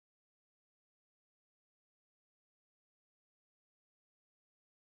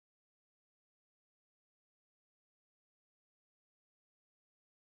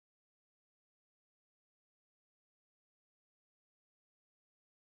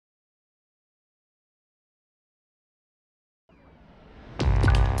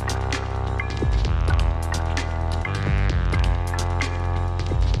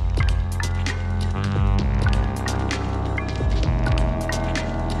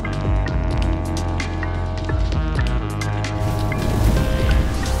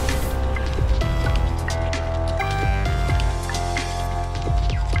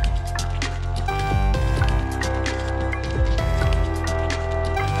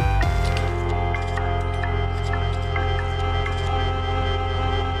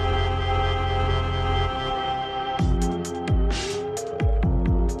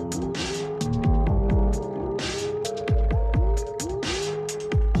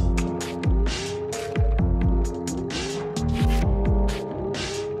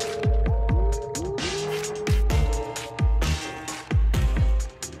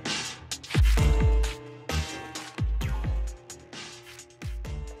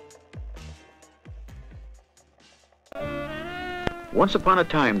Once upon a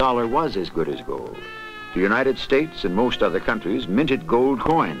time, dollar was as good as gold. The United States and most other countries minted gold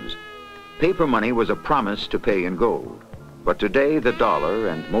coins. Paper money was a promise to pay in gold. But today, the dollar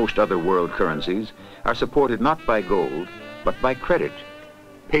and most other world currencies are supported not by gold, but by credit.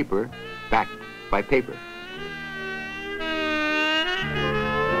 Paper backed by paper.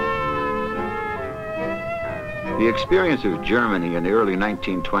 The experience of Germany in the early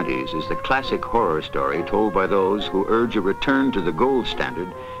 1920s is the classic horror story told by those who urge a return to the gold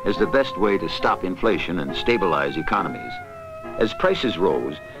standard as the best way to stop inflation and stabilize economies. As prices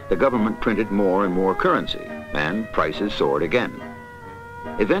rose, the government printed more and more currency, and prices soared again.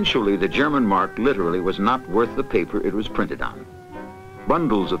 Eventually, the German mark literally was not worth the paper it was printed on.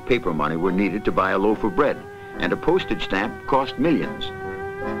 Bundles of paper money were needed to buy a loaf of bread, and a postage stamp cost millions.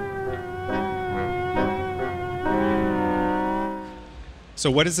 So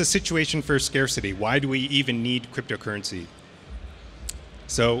what is the situation for scarcity? Why do we even need cryptocurrency?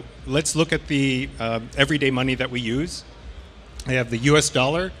 So let's look at the everyday money that we use. I have the US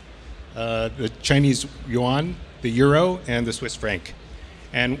dollar, the Chinese yuan, the euro, and the Swiss franc.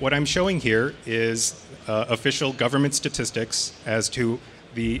 And what I'm showing here is official government statistics as to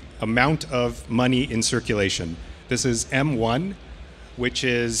the amount of money in circulation. This is M1, which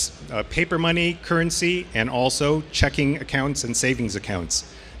is paper money, currency, and also checking accounts and savings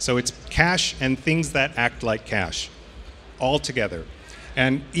accounts. So it's cash and things that act like cash, all together.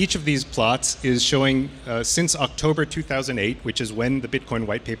 And each of these plots is showing since October 2008, which is when the Bitcoin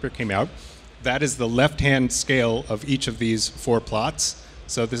white paper came out. That is the left-hand scale of each of these 4 plots.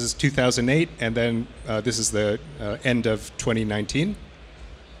 So this is 2008, and then this is the end of 2019.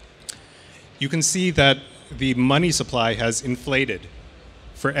 You can see that the money supply has inflated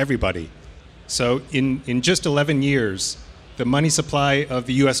for everybody. So in just 11 years, the money supply of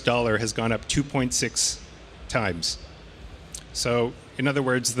the US dollar has gone up 2.6 times. So in other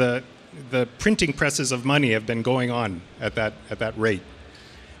words, the printing presses of money have been going on at that rate.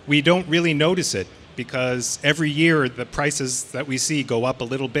 We don't really notice it because every year the prices that we see go up a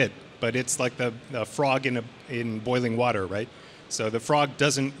little bit, but it's like the frog in boiling water, right? So the frog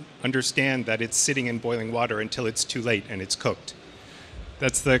doesn't understand that it's sitting in boiling water until it's too late and it's cooked.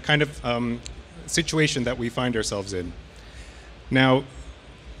 That's the kind of situation that we find ourselves in. Now,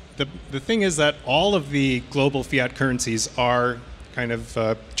 the thing is that all of the global fiat currencies are kind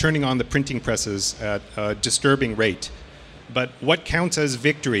of turning on the printing presses at a disturbing rate. But what counts as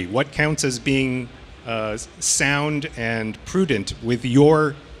victory? What counts as being sound and prudent with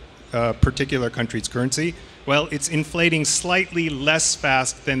your particular country's currency? Well, it's inflating slightly less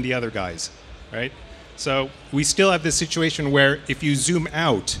fast than the other guys, right? So we still have this situation where if you zoom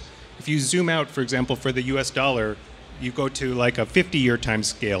out, for example, for the US dollar, you go to like a 50-year time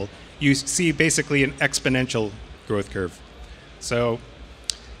scale, you see basically an exponential growth curve. So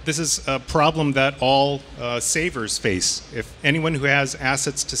this is a problem that all savers face. If anyone who has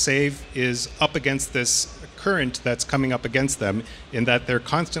assets to save is up against this current that's coming up against them, in that they're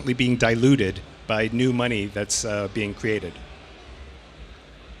constantly being diluted by new money that's being created.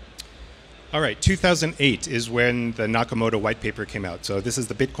 All right, 2008 is when the Nakamoto white paper came out. So this is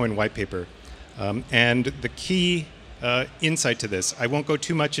the Bitcoin white paper. And the key insight to this, I won't go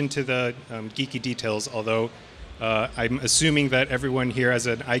too much into the geeky details, although I'm assuming that everyone here has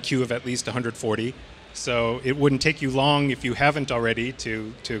an IQ of at least 140. So it wouldn't take you long if you haven't already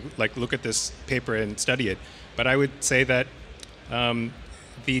to like look at this paper and study it. But I would say that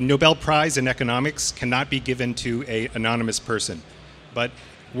the Nobel Prize in economics cannot be given to an anonymous person. But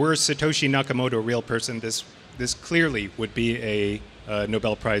were Satoshi Nakamoto a real person, this clearly would be a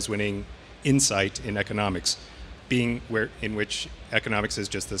Nobel Prize winning insight in economics, being in which economics is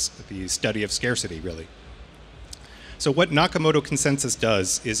just the study of scarcity, really. So what Nakamoto consensus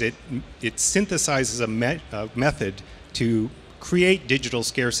does is it synthesizes a method to create digital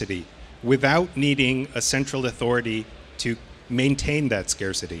scarcity without needing a central authority to maintain that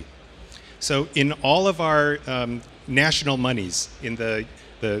scarcity. So in all of our national monies, in the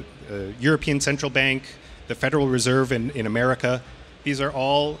European Central Bank, the Federal Reserve in America, these are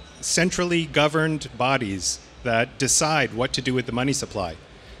all centrally governed bodies that decide what to do with the money supply.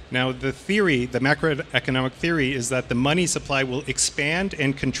 Now, the theory, the macroeconomic theory, is that the money supply will expand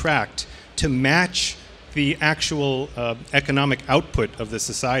and contract to match the actual economic output of the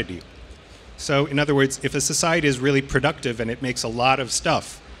society. So, in other words, if a society is really productive and it makes a lot of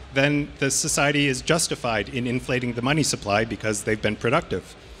stuff, then the society is justified in inflating the money supply because they've been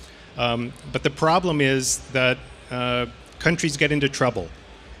productive. But the problem is that countries get into trouble.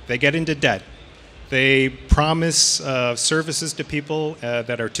 They get into debt. They promise services to people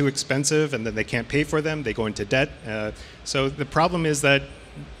that are too expensive, and then they can't pay for them. They go into debt. So the problem is that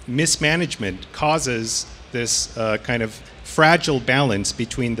mismanagement causes this kind of fragile balance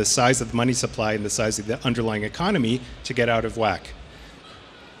between the size of the money supply and the size of the underlying economy to get out of whack.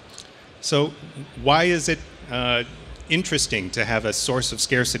 So why is it interesting to have a source of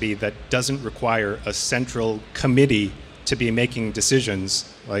scarcity that doesn't require a central committee to be making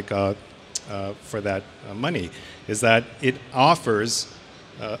decisions like for that money? Is that it offers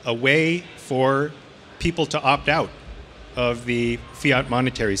a way for people to opt out of the fiat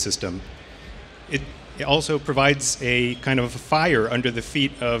monetary system. It also provides a kind of fire under the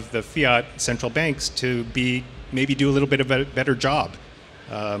feet of the fiat central banks to maybe do a little bit of a better job.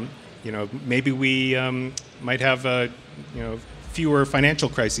 Maybe we might have fewer financial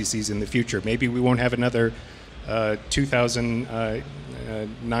crises in the future. Maybe we won't have another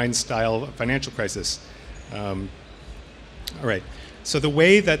 2009 style financial crisis. All right. So the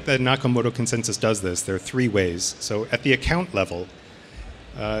way that the Nakamoto consensus does this, there are three ways. So at the account level,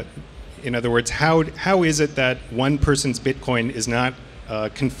 in other words, how is it that one person's Bitcoin is not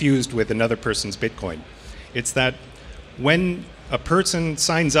confused with another person's Bitcoin? It's that when a person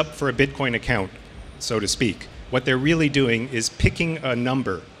signs up for a Bitcoin account, so to speak, what they're really doing is picking a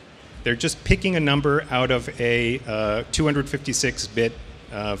number. They're just picking a number out of a 256-bit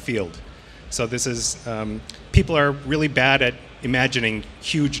field. So this is, people are really bad at imagining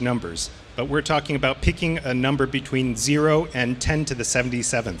huge numbers, but we're talking about picking a number between 0 and 10 to the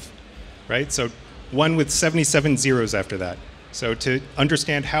 77th, right? So one with 77 zeros after that. So to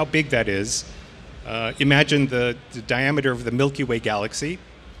understand how big that is, imagine the diameter of the Milky Way galaxy.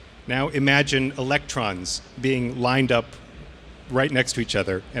 Now imagine electrons being lined up right next to each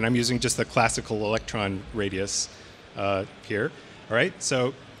other, and I'm using just the classical electron radius here. All right,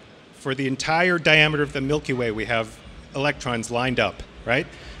 so for the entire diameter of the Milky Way, we have electrons lined up, right?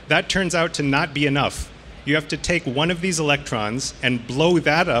 That turns out to not be enough. You have to take one of these electrons and blow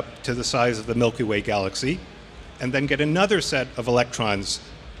that up to the size of the Milky Way galaxy, and then get another set of electrons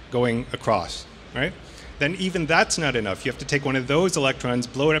going across, right? Then even that's not enough. You have to take one of those electrons,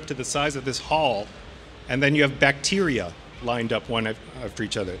 blow it up to the size of this hall, and then you have bacteria lined up one after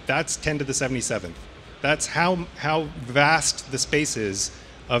each other. That's 10 to the 77th. That's how vast the space is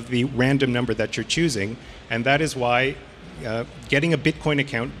of the random number that you're choosing, and that is why getting a Bitcoin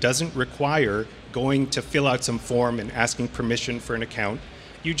account doesn't require going to fill out some form and asking permission for an account.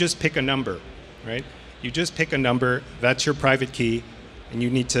 You just pick a number, right? You just pick a number, that's your private key, and you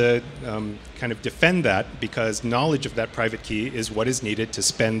need to kind of defend that because knowledge of that private key is what is needed to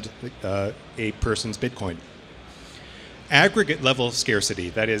spend a person's Bitcoin. Aggregate level scarcity,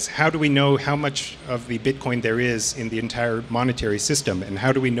 that is, how do we know how much of the Bitcoin there is in the entire monetary system, and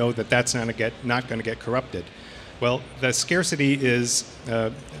how do we know that that's not going to get corrupted? Well, the scarcity is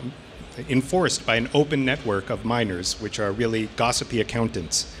enforced by an open network of miners, which are really gossipy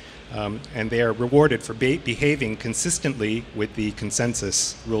accountants, and they are rewarded for behaving consistently with the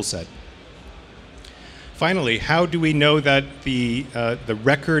consensus rule set. Finally, how do we know that the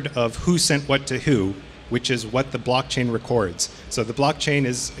record of who sent what to who, which is what the blockchain records? So the blockchain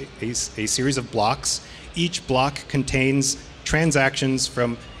is a series of blocks. Each block contains transactions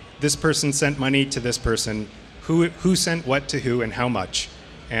from this person sent money to this person, who sent what to who and how much.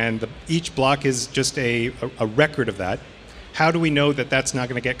 And each block is just a record of that. How do we know that that's not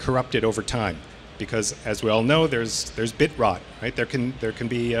going to get corrupted over time? Because as we all know, there's bit rot, right? There can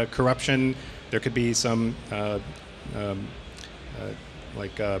be corruption. There could be some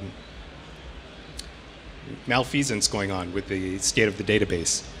malfeasance going on with the state of the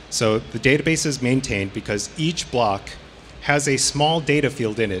database. So the database is maintained because each block has a small data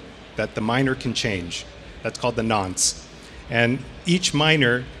field in it that the miner can change. That's called the nonce. And each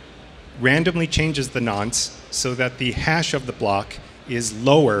miner randomly changes the nonce so that the hash of the block is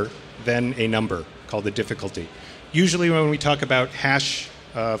lower than a number called the difficulty. Usually when we talk about hash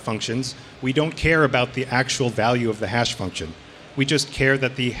functions, we don't care about the actual value of the hash function. We just care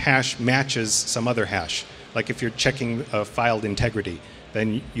that the hash matches some other hash. Like if you're checking file integrity,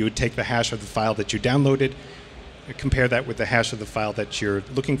 then you would take the hash of the file that you downloaded, compare that with the hash of the file that you're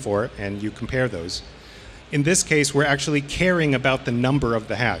looking for, and you compare those. In this case, we're actually caring about the number of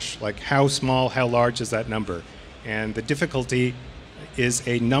the hash, like how small, how large is that number. And the difficulty is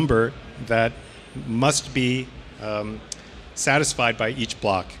a number that must be satisfied by each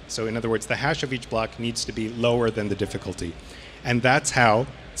block. So in other words, the hash of each block needs to be lower than the difficulty. And that's how,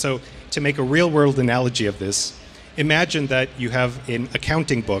 so to make a real world analogy of this, imagine that you have an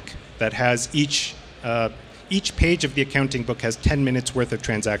accounting book that has each each page of the accounting book has 10 minutes worth of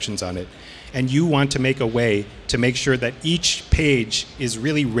transactions on it. And you want to make a way to make sure that each page is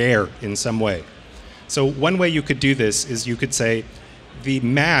really rare in some way. So one way you could do this is you could say the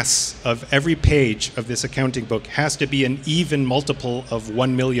mass of every page of this accounting book has to be an even multiple of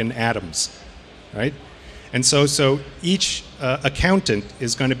 1 million atoms, right? And so each accountant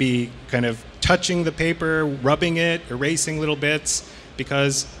is going to be kind of touching the paper, rubbing it, erasing little bits,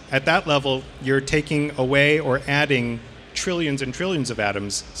 because at that level, you're taking away or adding trillions and trillions of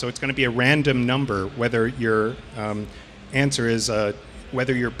atoms. So it's going to be a random number whether your answer is,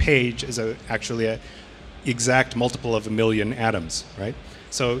 whether your page is actually an exact multiple of 1 million atoms, right?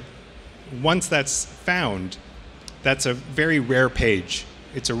 So once that's found, that's a very rare page.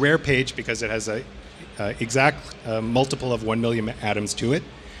 It's a rare page because it has a exact multiple of 1 million atoms to it.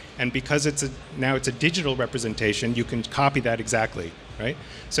 And because now it's a digital representation, you can copy that exactly, right?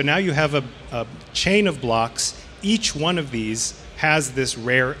 So now you have a chain of blocks. Each one of these has this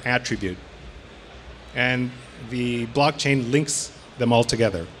rare attribute. And the blockchain links them all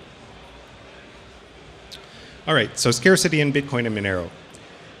together. All right, so scarcity in Bitcoin and Monero.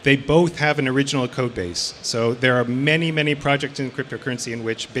 They both have an original code base. So there are many, many projects in cryptocurrency in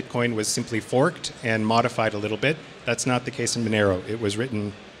which Bitcoin was simply forked and modified a little bit. That's not the case in Monero. It was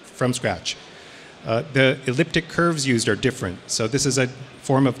written from scratch. The elliptic curves used are different. So this is a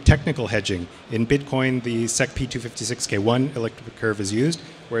form of technical hedging. In Bitcoin, the SEC P256K1 elliptic curve is used,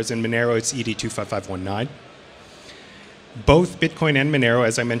 whereas in Monero, it's ED25519. Both Bitcoin and Monero,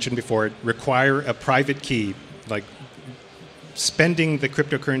 as I mentioned before, require a private key. Like spending the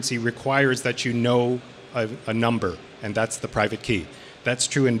cryptocurrency requires that you know a number, and that's the private key. That's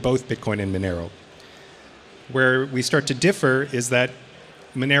true in both Bitcoin and Monero. Where we start to differ is that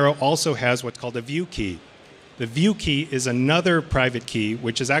Monero also has what's called a view key. The view key is another private key,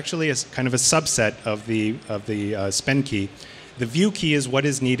 which is actually a kind of a subset of the spend key. The view key is what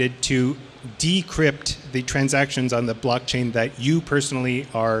is needed to decrypt the transactions on the blockchain that you personally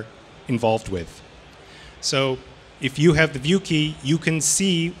are involved with. So if you have the view key, you can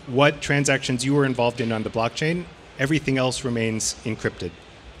see what transactions you were involved in on the blockchain. Everything else remains encrypted.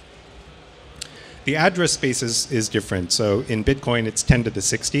 The address space is different. So in Bitcoin, it's 10 to the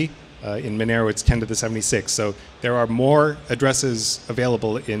 60. In Monero, it's 10 to the 76. So there are more addresses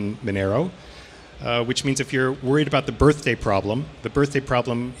available in Monero, which means if you're worried about the birthday problem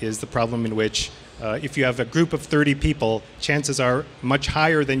is the problem in which if you have a group of 30 people, chances are much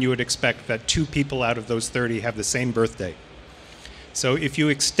higher than you would expect that 2 people out of those 30 have the same birthday. So if you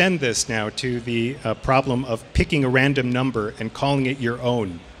extend this now to the problem of picking a random number and calling it your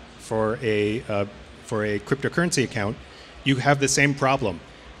own for a cryptocurrency account, you have the same problem.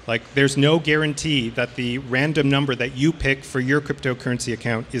 Like, there's no guarantee that the random number that you pick for your cryptocurrency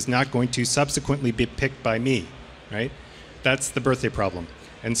account is not going to subsequently be picked by me, right? That's the birthday problem.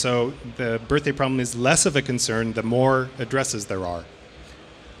 And so the birthday problem is less of a concern the more addresses there are.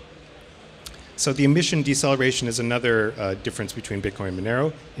 So the emission deceleration is another difference between Bitcoin and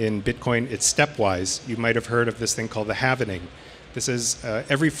Monero. In Bitcoin, it's stepwise. You might have heard of this thing called the halvening. This is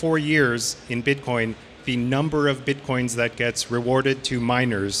every 4 years in Bitcoin, the number of Bitcoins that gets rewarded to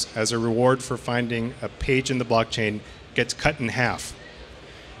miners as a reward for finding a page in the blockchain gets cut in half,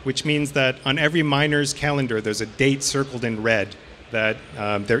 which means that on every miner's calendar, there's a date circled in red that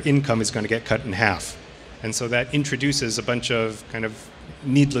their income is going to get cut in half. And so that introduces a bunch of kind of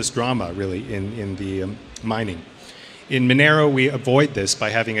needless drama, really, in the mining. In Monero, we avoid this by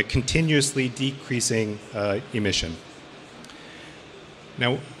having a continuously decreasing emission.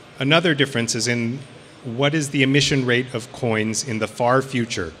 Now, another difference is in what is the emission rate of coins in the far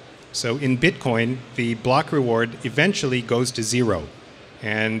future. So in Bitcoin, the block reward eventually goes to 0.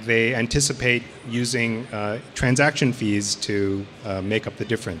 And they anticipate using transaction fees to make up the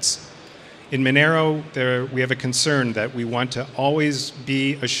difference. In Monero, we have a concern that we want to always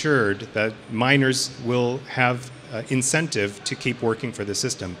be assured that miners will have incentive to keep working for the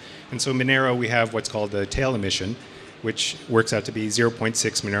system. And so in Monero, we have what's called the tail emission, which works out to be 0.6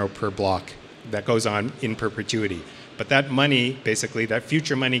 Monero per block that goes on in perpetuity. But that money, basically, that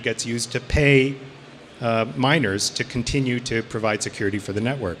future money gets used to pay miners to continue to provide security for the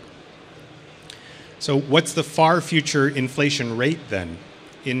network. So what's the far future inflation rate then?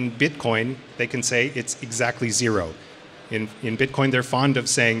 In Bitcoin, they can say it's exactly 0. In Bitcoin, they're fond of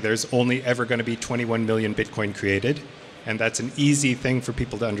saying there's only ever going to be 21 million Bitcoin created, and that's an easy thing for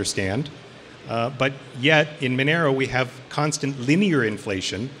people to understand. But yet, in Monero, we have constant linear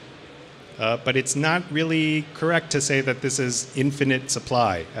inflation, but it's not really correct to say that this is infinite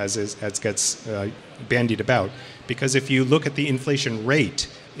supply, as gets bandied about. Because if you look at the inflation rate,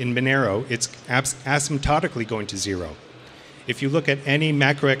 in Monero, it's asymptotically going to zero. If you look at any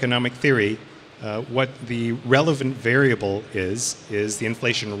macroeconomic theory, what the relevant variable is the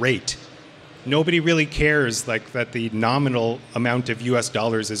inflation rate. Nobody really cares like that the nominal amount of US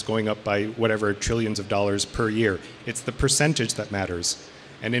dollars is going up by whatever trillions of dollars per year. It's the percentage that matters.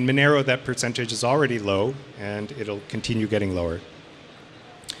 And in Monero, that percentage is already low, and it'll continue getting lower.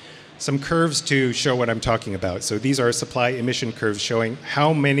 Some curves to show what I'm talking about. So these are supply emission curves showing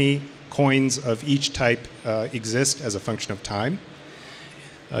how many coins of each type exist as a function of time.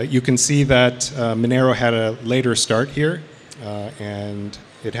 You can see that Monero had a later start here, and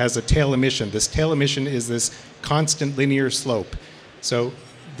it has a tail emission. This tail emission is this constant linear slope. So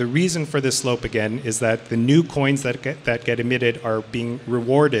the reason for this slope, again, is that the new coins that get emitted are being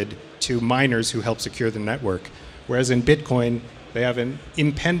rewarded to miners who help secure the network. Whereas in Bitcoin, they have an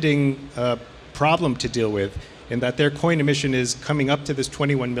impending problem to deal with in that their coin emission is coming up to this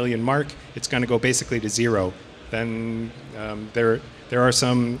 21 million mark. It's going to go basically to zero. Then there are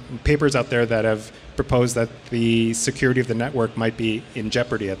some papers out there that have proposed that the security of the network might be in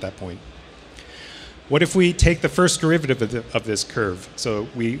jeopardy at that point. What if we take the first derivative of this curve? So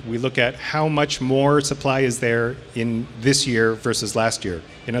we look at how much more supply is there in this year versus last year.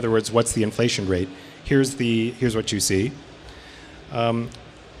 In other words, what's the inflation rate? Here's what you see.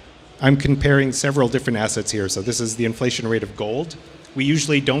 I'm comparing several different assets here. So this is the inflation rate of gold. We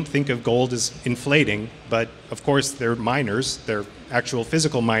usually don't think of gold as inflating, but of course they're miners. They're actual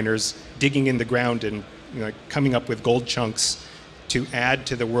physical miners digging in the ground and coming up with gold chunks to add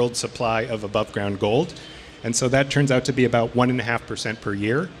to the world supply of above ground gold. And so that turns out to be about 1.5% per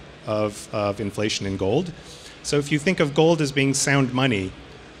year of inflation in gold. So if you think of gold as being sound money,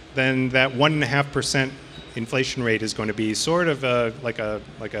 then that 1.5% inflation rate is going to be sort of like a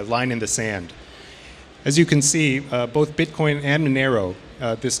line in the sand. As you can see, both Bitcoin and Monero,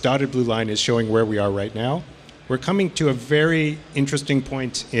 this dotted blue line is showing where we are right now. We're coming to a very interesting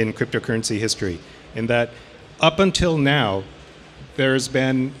point in cryptocurrency history in that up until now, there's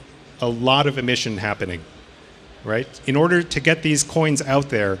been a lot of emission happening, right? In order to get these coins out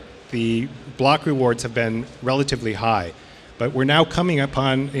there, the block rewards have been relatively high. But we're now coming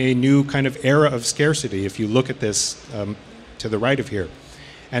upon a new kind of era of scarcity if you look at this to the right of here.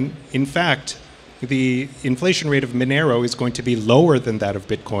 And in fact, the inflation rate of Monero is going to be lower than that of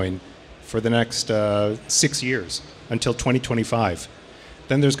Bitcoin for the next 6 years until 2025.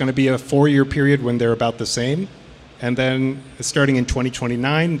 Then there's going to be a 4-year period when they're about the same. And then starting in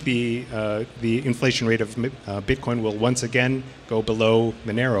 2029, the inflation rate of Bitcoin will once again go below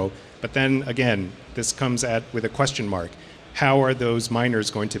Monero. But then again, this comes with a question mark. How are those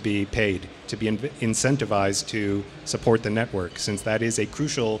miners going to be paid, to be incentivized to support the network, since that is a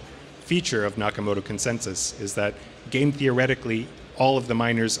crucial feature of Nakamoto consensus, is that game theoretically, all of the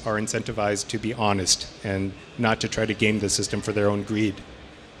miners are incentivized to be honest and not to try to game the system for their own greed.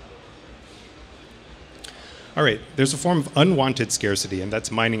 All right, there's a form of unwanted scarcity, and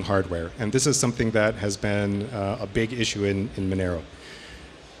that's mining hardware. And this is something that has been a big issue in Monero.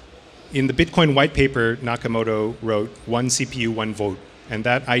 In the Bitcoin white paper, Nakamoto wrote, "One CPU, one vote." And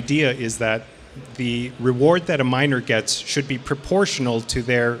that idea is that the reward that a miner gets should be proportional to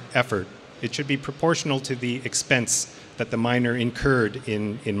their effort. It should be proportional to the expense that the miner incurred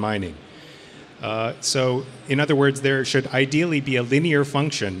in mining. So in other words, there should ideally be a linear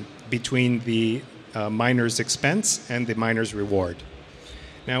function between the miner's expense and the miner's reward.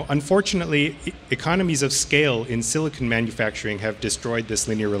 Now, unfortunately, economies of scale in silicon manufacturing have destroyed this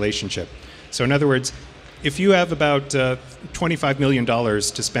linear relationship. So in other words, if you have about $25 million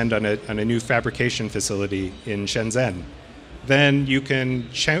to spend on a new fabrication facility in Shenzhen, then you can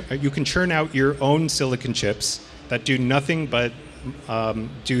churn out your own silicon chips that do nothing but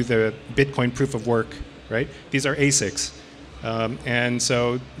do the Bitcoin proof of work, right? These are ASICs. And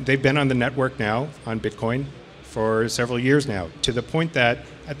so they've been on the network now, on Bitcoin, for several years now, to the point that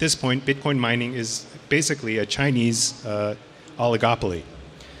at this point, Bitcoin mining is basically a Chinese oligopoly.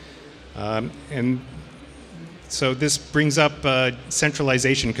 And so this brings up a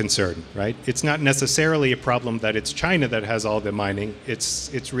centralization concern, right? It's not necessarily a problem that it's China that has all the mining.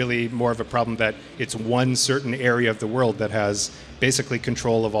 It's really more of a problem that it's one certain area of the world that has basically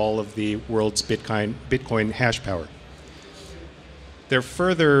control of all of the world's Bitcoin hash power. There are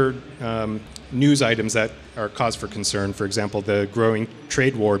further news items that are cause for concern. For example, the growing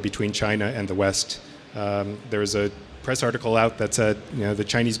trade war between China and the West. There's a press article out that said, the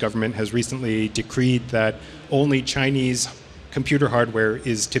Chinese government has recently decreed that only Chinese computer hardware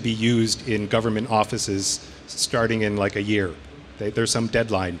is to be used in government offices starting in like a year. There's some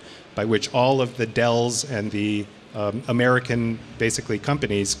deadline by which all of the Dells and the American, basically,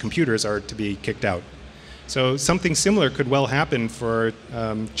 companies' computers are to be kicked out. So something similar could well happen for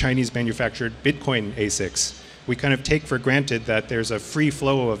Chinese-manufactured Bitcoin ASICs. We kind of take for granted that there's a free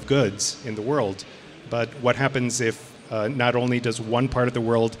flow of goods in the world, but what happens if not only does one part of the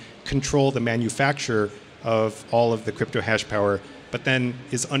world control the manufacture of all of the crypto hash power, but then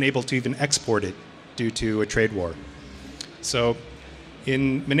is unable to even export it due to a trade war? So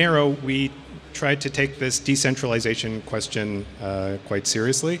in Monero, we tried to take this decentralization question quite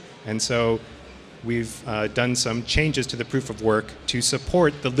seriously, and so we've done some changes to the proof of work to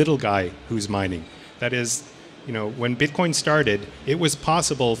support the little guy who's mining. That is, you know, when Bitcoin started, it was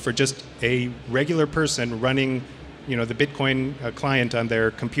possible for just a regular person running, you know, the Bitcoin client on their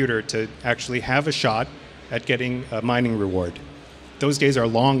computer to actually have a shot at getting a mining reward. Those days are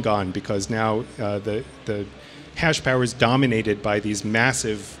long gone because now the hash power is dominated by these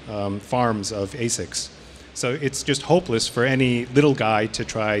massive farms of ASICs. So it's just hopeless for any little guy to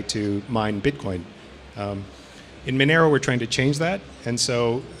try to mine Bitcoin. In Monero, we're trying to change that, and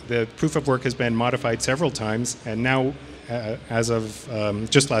so the proof of work has been modified several times, and now, as of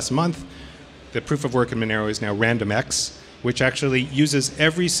just last month, the proof of work in Monero is now RandomX, which actually uses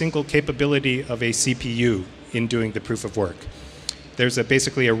every single capability of a CPU in doing the proof of work. There's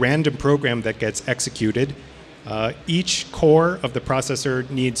basically a random program that gets executed. Each core of the processor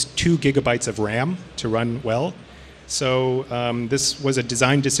needs 2 gigabytes of RAM to run well. So this was a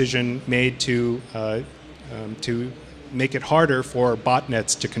design decision made to make it harder for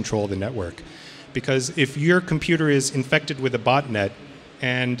botnets to control the network. Because if your computer is infected with a botnet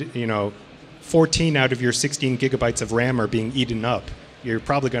and, you know, 14 out of your 16 gigabytes of RAM are being eaten up, you're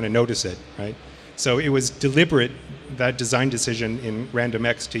probably going to notice it, right? So it was deliberate, that design decision in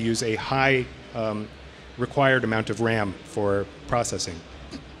RandomX, to use a high required amount of RAM for processing.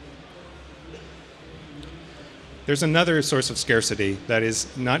 There's another source of scarcity that is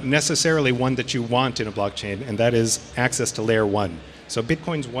not necessarily one that you want in a blockchain, and that is access to layer 1. So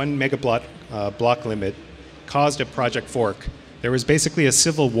Bitcoin's 1 megablock block limit caused a project fork. There was basically a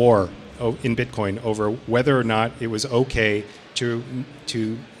civil war in Bitcoin over whether or not it was okay to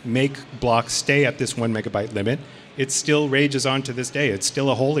make blocks stay at this 1 megabyte limit. It still rages on to this day. It's still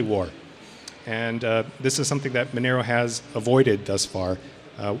a holy war. And this is something that Monero has avoided thus far.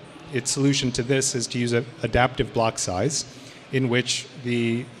 Its solution to this is to use an adaptive block size, in which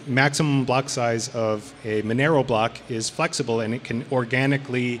the maximum block size of a Monero block is flexible, and it can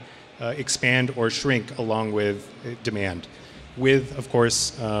organically expand or shrink along with demand, with, of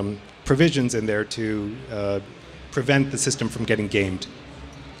course, provisions in there to prevent the system from getting gamed.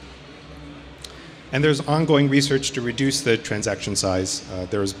 And there's ongoing research to reduce the transaction size.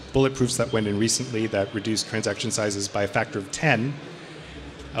 There's bulletproofs that went in recently that reduced transaction sizes by a factor of 10.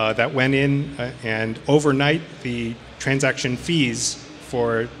 That went in, and overnight the transaction fees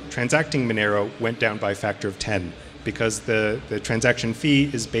for transacting Monero went down by a factor of 10, because the transaction fee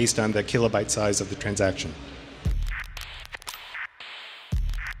is based on the kilobyte size of the transaction.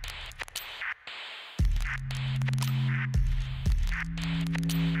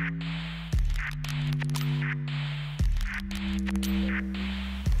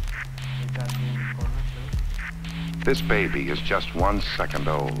 This baby is just 1 second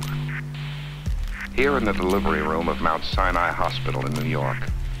old. Here in the delivery room of Mount Sinai Hospital in New York,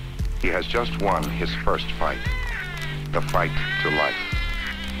 he has just won his first fight, the fight to life.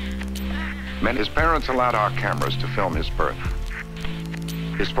 His parents allowed our cameras to film his birth.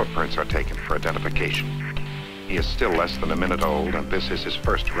 His footprints are taken for identification. He is still less than a minute old, and this is his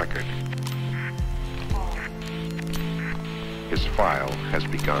first record. His file has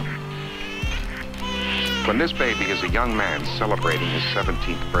begun. When this baby is a young man celebrating his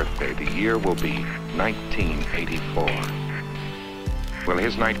 17th birthday, the year will be 1984. Will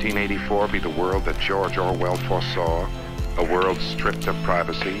his 1984 be the world that George Orwell foresaw? A world stripped of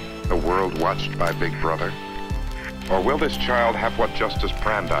privacy? A world watched by Big Brother? Or will this child have what Justice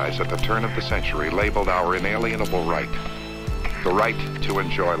Brandeis at the turn of the century labeled our inalienable right? The right to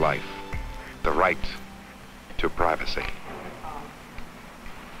enjoy life. The right to privacy.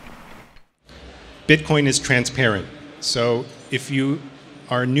 Bitcoin is transparent. So if you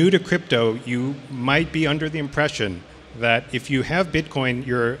are new to crypto, you might be under the impression that if you have Bitcoin,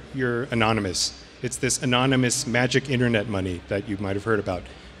 you're anonymous. It's this anonymous magic internet money that you might have heard about.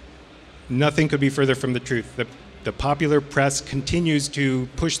 Nothing could be further from the truth. The popular press continues to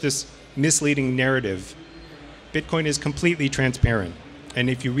push this misleading narrative. Bitcoin is completely transparent. And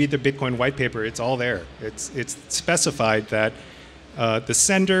if you read the Bitcoin white paper, it's all there. It's specified that the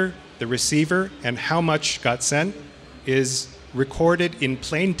sender, the receiver, and how much got sent is recorded in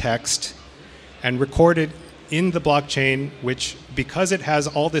plain text and recorded in the blockchain, which, because it has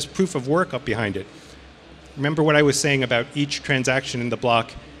all this proof of work up behind it. Remember what I was saying about each transaction in the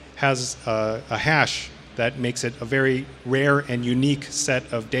block has a hash that makes it a very rare and unique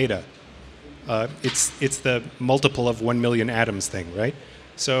set of data. It's the multiple of 1 million atoms thing, right?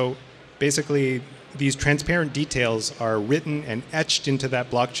 So basically, these transparent details are written and etched into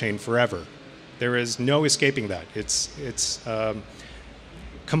that blockchain forever. There is no escaping that. It's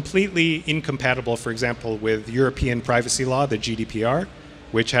completely incompatible, for example, with European privacy law, the GDPR,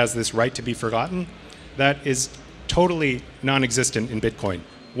 which has this right to be forgotten. That is totally non-existent in Bitcoin.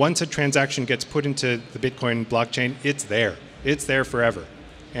 Once a transaction gets put into the Bitcoin blockchain, it's there. It's there forever.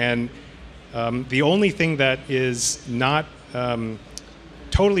 And the only thing that is not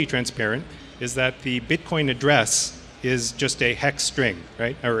totally transparent is that the Bitcoin address is just a hex string,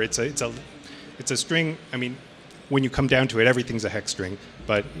 right? Or it's a string. I mean, when you come down to it, everything's a hex string.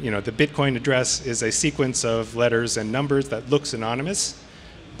 But the Bitcoin address is a sequence of letters and numbers that looks anonymous.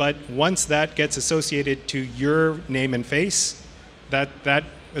 But once that gets associated to your name and face, that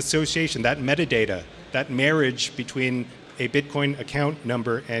association, that metadata, that marriage between a Bitcoin account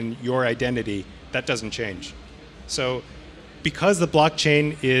number and your identity, that doesn't change. So because the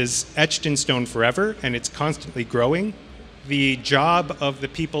blockchain is etched in stone forever and it's constantly growing, the job of the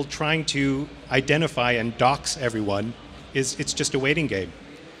people trying to identify and dox everyone it's just a waiting game.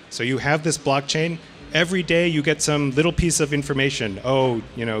 So you have this blockchain. Every day you get some little piece of information. Oh,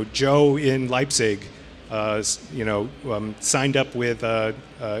 Joe in Leipzig, signed up with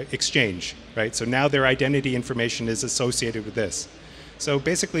Exchange, right? So now their identity information is associated with this. So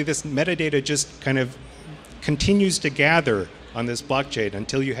basically this metadata just kind of continues to gather on this blockchain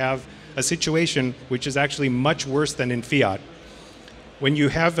until you have a situation which is actually much worse than in fiat. When you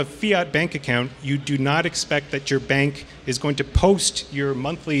have a fiat bank account, you do not expect that your bank is going to post your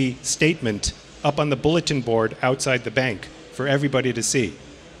monthly statement up on the bulletin board outside the bank for everybody to see,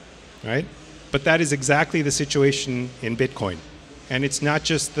 right? But that is exactly the situation in Bitcoin. And it's not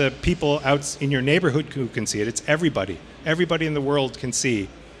just the people out in your neighborhood who can see it, it's everybody. Everybody in the world can see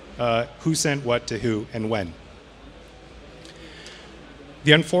who sent what to who and when.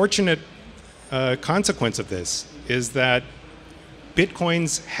 The unfortunate consequence of this is that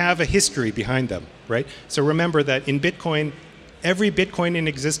Bitcoins have a history behind them, right? So remember that in Bitcoin, every Bitcoin in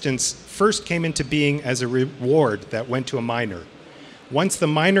existence first came into being as a reward that went to a miner. Once the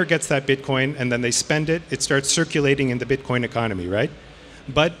miner gets that Bitcoin and then they spend it, it starts circulating in the Bitcoin economy, right?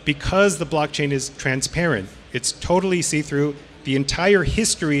 But because the blockchain is transparent, it's totally see-through, the entire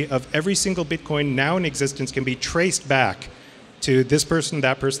history of every single Bitcoin now in existence can be traced back to this person,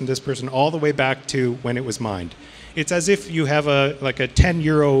 that person, this person, all the way back to when it was mined. It's as if you have like a 10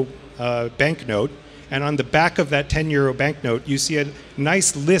 euro banknote, and on the back of that 10 euro banknote, you see a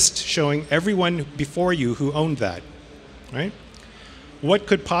nice list showing everyone before you who owned that, right? What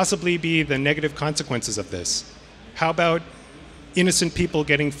could possibly be the negative consequences of this? How about innocent people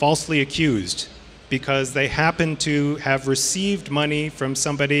getting falsely accused because they happen to have received money from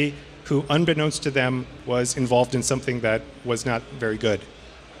somebody who, unbeknownst to them, was involved in something that was not very good,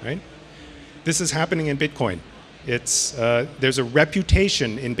 right? This is happening in Bitcoin. There's a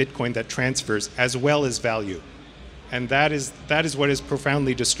reputation in Bitcoin that transfers as well as value. And that is what is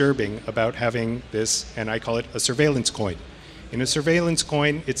profoundly disturbing about having this, and I call it a surveillance coin. In a surveillance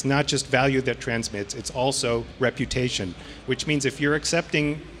coin, it's not just value that transmits, it's also reputation, which means if you're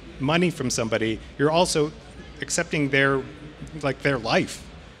accepting money from somebody, you're also accepting their life,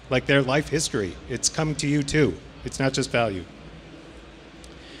 like their life history. It's coming to you too. It's not just value.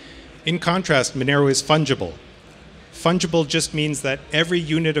 In contrast, Monero is fungible. Fungible just means that every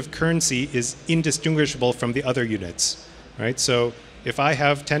unit of currency is indistinguishable from the other units, right? So if I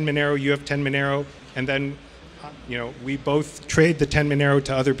have 10 Monero, you have 10 Monero, and then we both trade the 10 Monero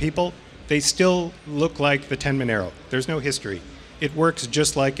to other people, they still look like the 10 Monero. There's no history. It works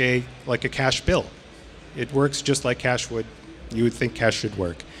just like a cash bill. It works just like cash would. You would think cash should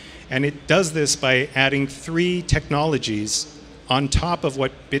work. And it does this by adding 3 technologies on top of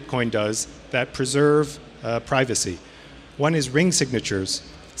what Bitcoin does that preserve privacy. One is ring signatures.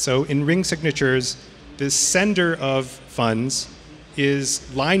 So in ring signatures, the sender of funds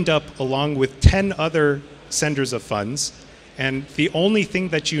is lined up along with 10 other senders of funds, and the only thing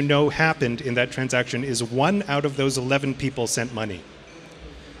that you know happened in that transaction is 1 out of those 11 people sent money.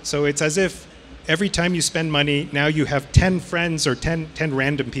 So it's as if every time you spend money, now you have 10 friends or 10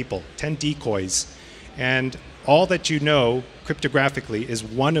 random people, 10 decoys, and all that you know cryptographically is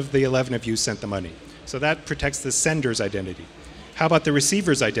 1 of the 11 of you sent the money. So that protects the sender's identity. How about the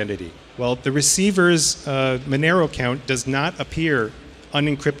receiver's identity? Well, the receiver's Monero account does not appear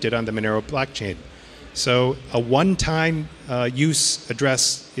unencrypted on the Monero blockchain. So a one-time use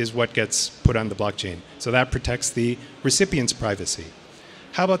address is what gets put on the blockchain. So that protects the recipient's privacy.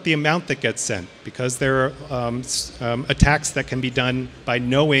 How about the amount that gets sent? Because there are attacks that can be done by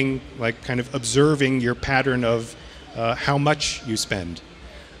knowing, like kind of observing your pattern of how much you spend.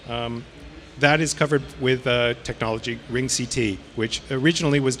 That is covered with technology RingCT, which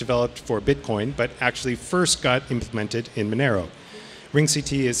originally was developed for Bitcoin, but actually first got implemented in Monero.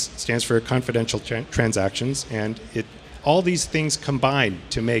 RingCT stands for confidential transactions, and all these things combine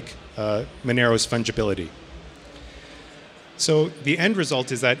to make Monero's fungibility. So the end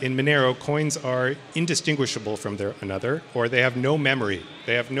result is that in Monero, coins are indistinguishable from another, or they have no memory.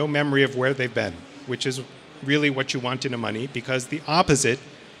 They have no memory of where they've been, which is really what you want in a money, because the opposite,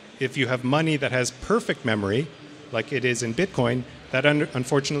 if you have money that has perfect memory, like it is in Bitcoin, that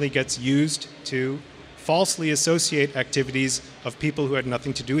unfortunately gets used to falsely associate activities of people who had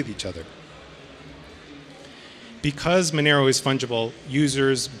nothing to do with each other. Because Monero is fungible,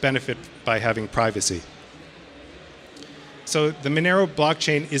 users benefit by having privacy. So the Monero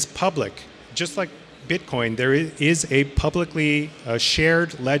blockchain is public. Just like Bitcoin, there is a publicly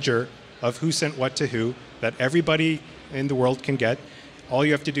shared ledger of who sent what to who that everybody in the world can get. All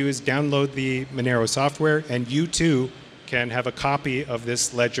you have to do is download the Monero software, and you too can have a copy of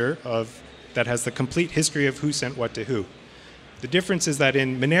this ledger that has the complete history of who sent what to who. The difference is that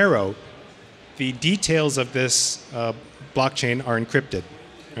in Monero, the details of this blockchain are encrypted,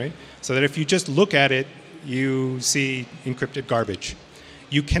 right? So that if you just look at it, you see encrypted garbage.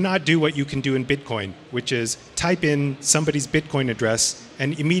 You cannot do what you can do in Bitcoin, which is type in somebody's Bitcoin address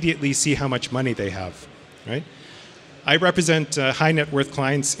and immediately see how much money they have, right? I represent high net worth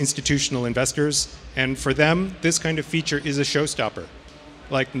clients, institutional investors, and for them, this kind of feature is a showstopper.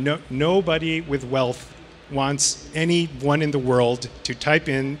 Like nobody with wealth wants anyone in the world to type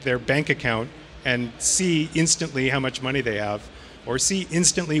in their bank account and see instantly how much money they have, or see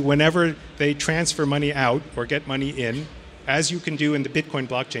instantly whenever they transfer money out or get money in. As you can do in the Bitcoin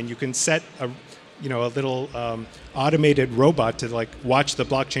blockchain, you can set a little automated robot to like watch the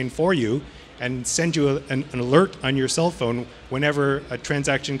blockchain for you and send you an alert on your cell phone whenever a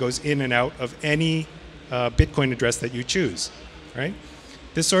transaction goes in and out of any Bitcoin address that you choose, right?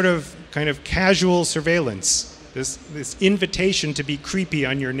 This sort of kind of casual surveillance, this invitation to be creepy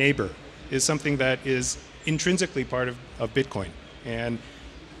on your neighbor is something that is intrinsically part of Bitcoin. And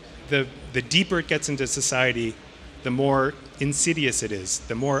the deeper it gets into society, the more insidious it is,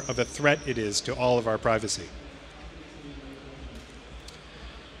 the more of a threat it is to all of our privacy.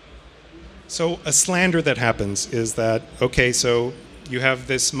 So a slander that happens is that, okay, so you have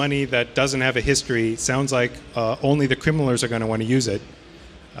this money that doesn't have a history, sounds like only the criminals are going to want to use it.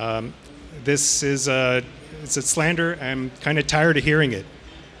 This is it's a slander. I'm kind of tired of hearing it.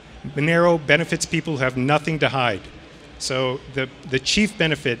 Monero benefits people who have nothing to hide. So the chief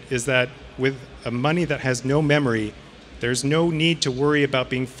benefit is that with a money that has no memory, there's no need to worry about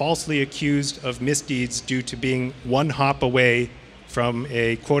being falsely accused of misdeeds due to being one hop away from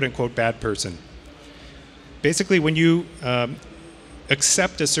a quote-unquote bad person. Basically, when you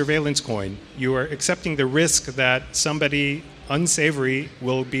accept a surveillance coin, you are accepting the risk that somebody unsavory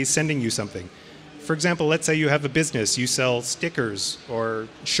will be sending you something. For example, let's say you have a business, you sell stickers or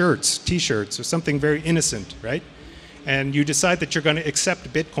shirts, t-shirts, or something very innocent, right? And you decide that you're going to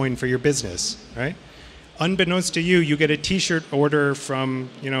accept Bitcoin for your business, right? Unbeknownst to you, you get a t-shirt order from,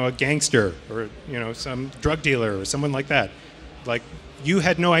 a gangster or, some drug dealer or someone like that. Like, you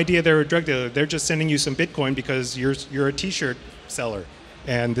had no idea they were a drug dealer. They're just sending you some Bitcoin because you're a t-shirt seller.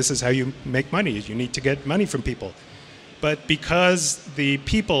 And this is how you make money. You need to get money from people. But because the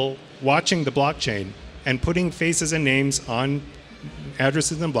people watching the blockchain and putting faces and names on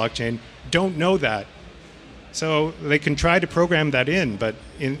addresses in the blockchain don't know that. So they can try to program that in, but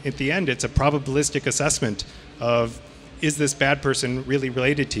at the end, it's a probabilistic assessment of, is this bad person really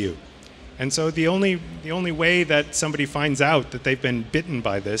related to you? And so the only way that somebody finds out that they've been bitten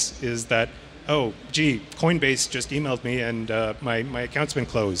by this is that, oh, gee, Coinbase just emailed me and my account's been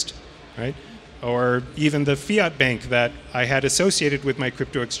closed, right? Or even the fiat bank that I had associated with my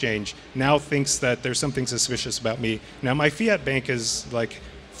crypto exchange now thinks that there's something suspicious about me. Now my fiat bank has like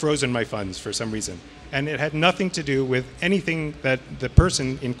frozen my funds for some reason. And it had nothing to do with anything that the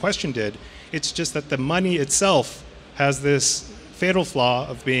person in question did. It's just that the money itself has this fatal flaw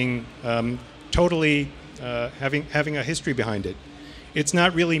of being totally having a history behind it. It's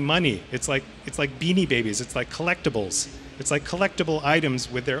not really money. It's like Beanie Babies. It's like collectibles. It's like collectible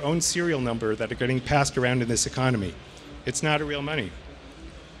items with their own serial number that are getting passed around in this economy. It's not a real money.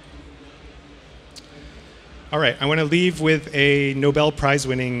 All right, I want to leave with a Nobel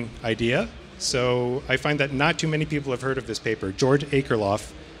Prize-winning idea. So I find that not too many people have heard of this paper. George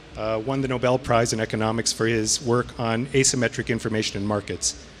Akerlof won the Nobel Prize in economics for his work on asymmetric information in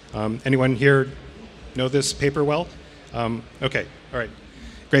markets. Anyone here know this paper well? Okay, all right,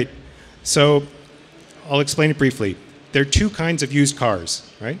 great. So I'll explain it briefly. There are two kinds of used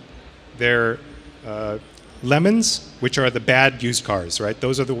cars, right? There are lemons, which are the bad used cars, right?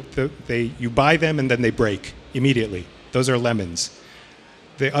 Those are you buy them and then they break immediately. Those are lemons.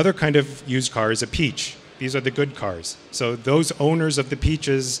 The other kind of used car is a peach. These are the good cars. So those owners of the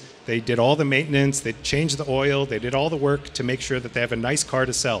peaches, they did all the maintenance, they changed the oil, they did all the work to make sure that they have a nice car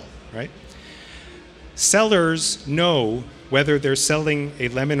to sell, right? Sellers know whether they're selling a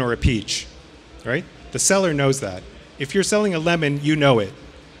lemon or a peach, right? The seller knows that. If you're selling a lemon, you know it,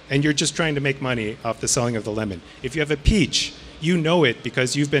 and you're just trying to make money off the selling of the lemon. If you have a peach, you know it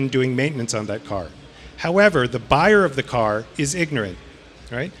because you've been doing maintenance on that car. However, the buyer of the car is ignorant,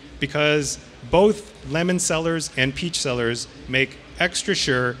 right? Because both lemon sellers and peach sellers make extra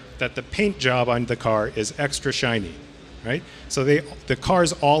sure that the paint job on the car is extra shiny, right? So the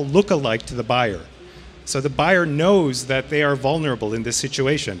cars all look alike to the buyer. So the buyer knows that they are vulnerable in this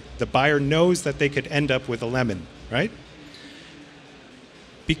situation. The buyer knows that they could end up with a lemon, right?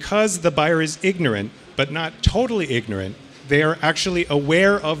 Because the buyer is ignorant, but not totally ignorant, they are actually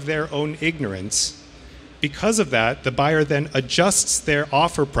aware of their own ignorance. Because of that, the buyer then adjusts their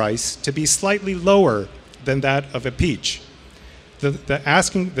offer price to be slightly lower than that of a peach.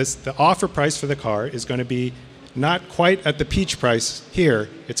 The offer price for the car is going to be not quite at the peach price here,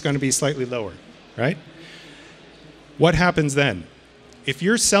 it's going to be slightly lower, right? What happens then? If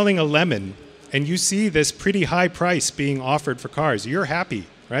you're selling a lemon and you see this pretty high price being offered for cars, you're happy,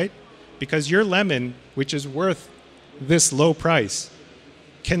 right? Because your lemon, which is worth this low price,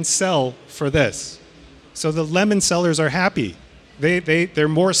 can sell for this. So the lemon sellers are happy. There are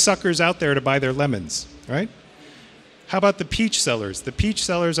more suckers out there to buy their lemons, right? How about the peach sellers? The peach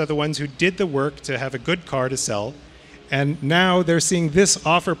sellers are the ones who did the work to have a good car to sell, and now they're seeing this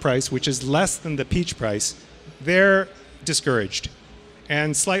offer price, which is less than the peach price. They're discouraged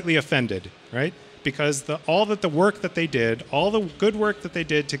and slightly offended, right? Because all the work that they did, all the good work that they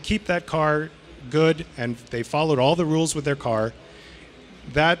did to keep that car good, and they followed all the rules with their car,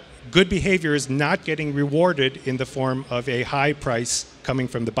 that good behavior is not getting rewarded in the form of a high price coming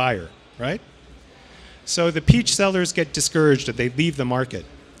from the buyer, right? So the peach sellers get discouraged and they leave the market.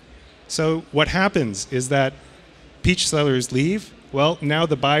 So what happens is that peach sellers leave. Well, now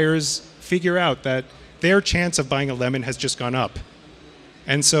the buyers figure out that their chance of buying a lemon has just gone up.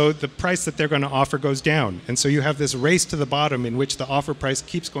 And so the price that they're going to offer goes down. And so you have this race to the bottom in which the offer price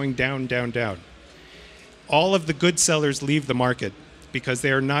keeps going down, down, down. All of the good sellers leave the market because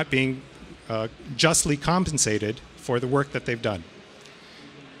they are not being justly compensated for the work that they've done.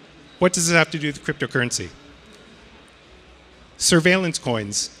 What does this have to do with cryptocurrency? Surveillance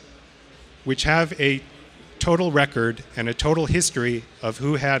coins, which have a total record and a total history of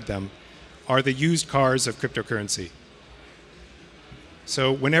who had them, are the used cars of cryptocurrency.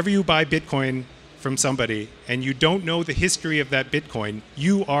 So whenever you buy Bitcoin from somebody and you don't know the history of that Bitcoin,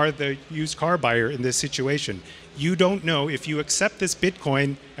 you are the used car buyer in this situation. You don't know if you accept this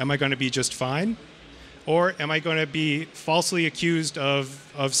Bitcoin, am I going to be just fine? Or am I going to be falsely accused of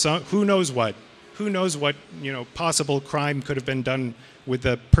some, who knows what? Who knows what, possible crime could have been done with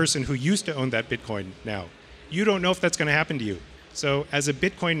the person who used to own that Bitcoin now? You don't know if that's going to happen to you. So as a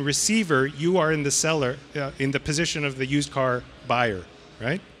Bitcoin receiver, you are in the position of the used car buyer,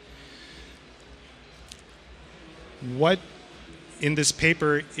 right? What in this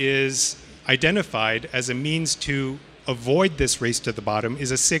paper is identified as a means to avoid this race to the bottom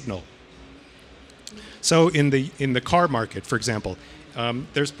is a signal. So in the car market, for example,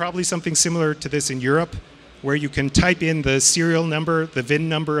 there's probably something similar to this in Europe, where you can type in the serial number, the VIN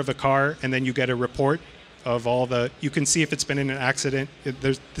number of a car, and then you get a report of all you can see if it's been in an accident.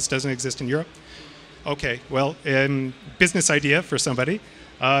 This doesn't exist in Europe? Okay, well, business idea for somebody.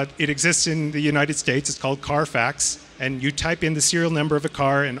 It exists in the United States. It's called Carfax, and you type in the serial number of a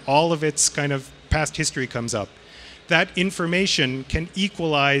car, and all of its kind of past history comes up. That information can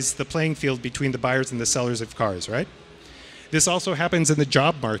equalize the playing field between the buyers and the sellers of cars, right? This also happens in the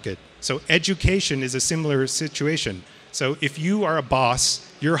job market. So education is a similar situation. So if you are a boss,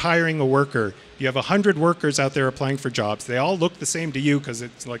 you're hiring a worker, you have 100 workers out there applying for jobs. They all look the same to you because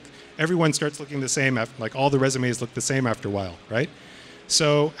it's like everyone starts looking the same, like all the resumes look the same after a while, right?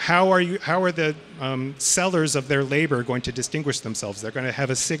 So how are the sellers of their labor going to distinguish themselves? They're going to have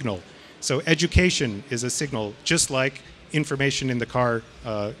a signal. So education is a signal, just like information in the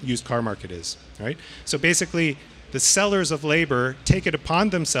used car market is, right? So basically, the sellers of labor take it upon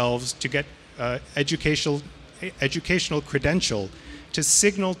themselves to get educational credential to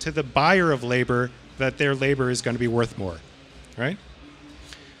signal to the buyer of labor that their labor is going to be worth more, right?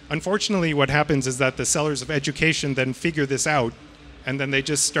 Unfortunately, what happens is that the sellers of education then figure this out, and then they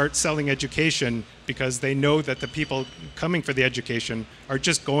just start selling education because they know that the people coming for the education are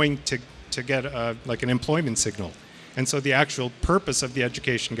just going to get like an employment signal. And so the actual purpose of the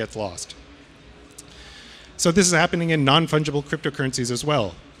education gets lost. So this is happening in non-fungible cryptocurrencies as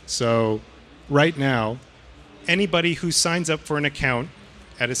well. So right now, anybody who signs up for an account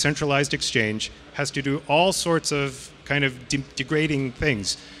at a centralized exchange has to do all sorts of kind of degrading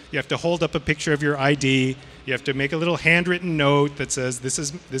things. You have to hold up a picture of your ID. You have to make a little handwritten note that says, this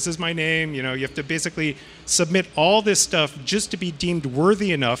is my name. You know, you have to basically submit all this stuff just to be deemed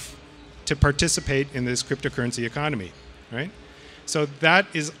worthy enough to participate in this cryptocurrency economy, right? So that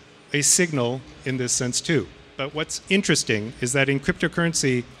is a signal in this sense too. But what's interesting is that in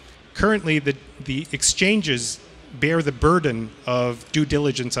cryptocurrency, currently the exchanges bear the burden of due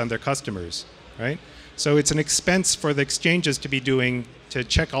diligence on their customers, right? So it's an expense for the exchanges to be doing to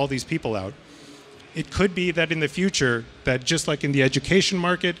check all these people out. It could be that in the future, that just like in the education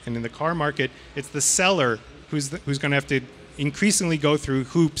market and in the car market, it's the seller who's going to have to increasingly go through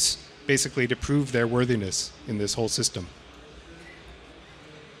hoops basically to prove their worthiness in this whole system.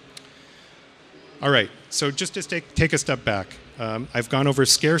 All right, so just to take a step back, I've gone over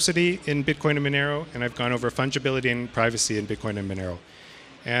scarcity in Bitcoin and Monero, and I've gone over fungibility and privacy in Bitcoin and Monero.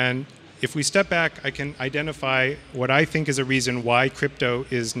 And if we step back, I can identify what I think is a reason why crypto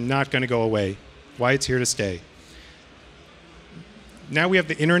is not going to go away, why it's here to stay. Now we have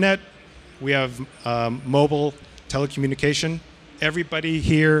the internet, we have mobile telecommunication. Everybody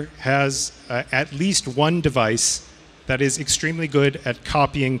here has at least one device that is extremely good at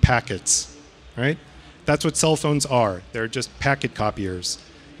copying packets, right? That's what cell phones are. They're just packet copiers.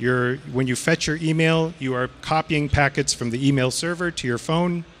 When you fetch your email, you are copying packets from the email server to your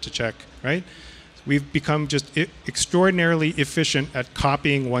phone to check, right? We've become just extraordinarily efficient at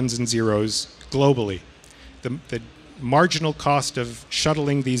copying ones and zeros globally. The marginal cost of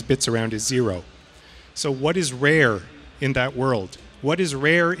shuttling these bits around is zero. So what is rare in that world? What is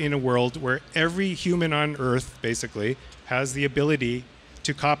rare in a world where every human on Earth, basically, has the ability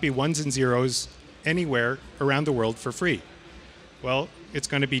to copy ones and zeros anywhere around the world for free? Well, it's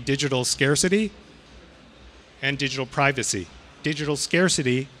going to be digital scarcity and digital privacy. Digital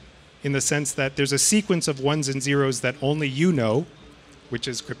scarcity in the sense that there's a sequence of ones and zeros that only you know, which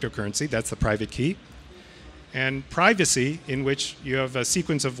is cryptocurrency, that's the private key. And privacy, in which you have a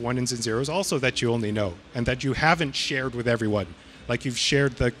sequence of ones and zeros also that you only know and that you haven't shared with everyone. Like you've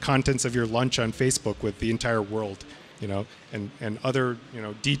shared the contents of your lunch on Facebook with the entire world, you know, and other, you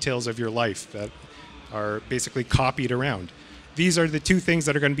know, details of your life that are basically copied around. These are the two things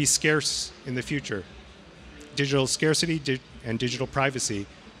that are going to be scarce in the future. Digital scarcity and digital privacy.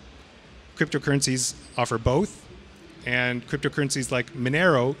 Cryptocurrencies offer both, and cryptocurrencies like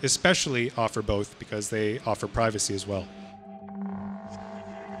Monero especially offer both because they offer privacy as well.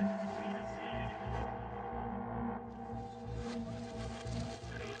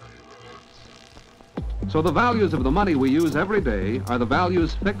 So the values of the money we use every day are the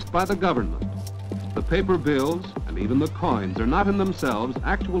values fixed by the government. The paper bills and even the coins are not in themselves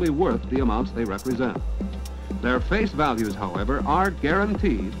actually worth the amounts they represent. Their face values, however, are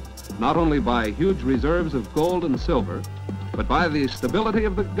guaranteed not only by huge reserves of gold and silver, but by the stability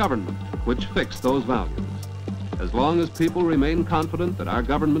of the government which fixed those values. As long as people remain confident that our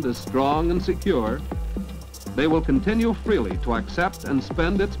government is strong and secure, they will continue freely to accept and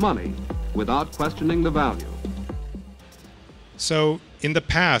spend its money without questioning the value. So in the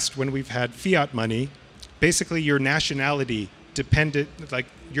past, when we've had fiat money, basically your nationality depended, like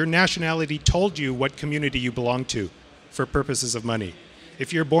your nationality told you what community you belong to for purposes of money.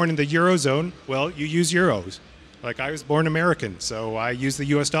 If you're born in the Eurozone, well, you use euros. Like I was born American, so I use the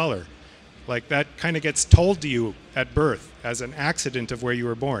US dollar. Like that kind of gets told to you at birth as an accident of where you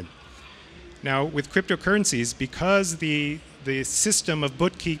were born. Now with cryptocurrencies, because the system of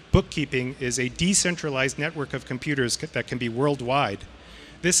bookkeeping is a decentralized network of computers that can be worldwide,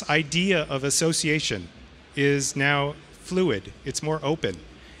 this idea of association is now fluid. It's more open.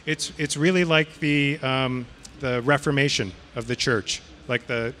 It's really like the Reformation of the Church, like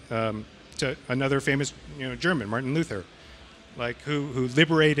to another famous German, Martin Luther, like who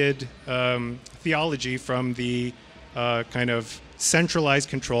liberated theology from the kind of centralized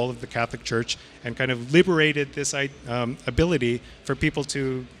control of the Catholic Church and kind of liberated this ability for people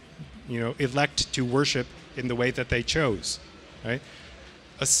to elect to worship in the way that they chose, right?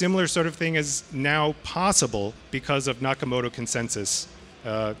 A similar sort of thing is now possible because of Nakamoto consensus,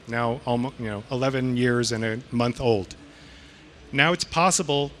 now almost 11 years and a month old. Now it's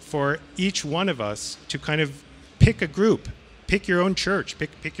possible for each one of us to kind of pick a group, pick your own church,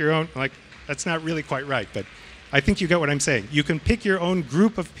 pick your own, like, that's not really quite right, but I think you get what I'm saying. You can pick your own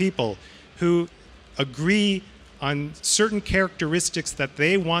group of people who agree on certain characteristics that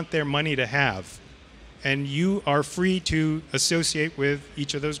they want their money to have, and you are free to associate with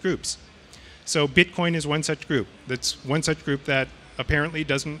each of those groups. So Bitcoin is one such group. That's one such group that apparently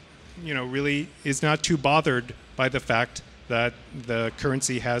doesn't, really is not too bothered by the fact that the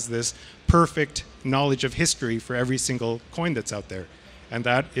currency has this perfect knowledge of history for every single coin that's out there. And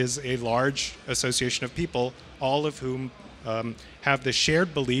that is a large association of people, all of whom have the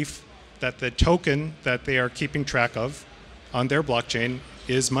shared belief that the token that they are keeping track of on their blockchain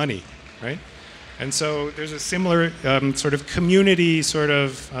is money, right? And so there's a similar sort of community sort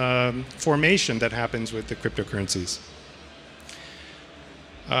of formation that happens with the cryptocurrencies.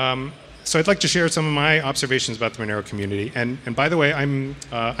 So I'd like to share some of my observations about the Monero community. And by the way, I'm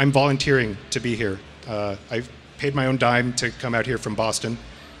volunteering to be here. I've paid my own dime to come out here from Boston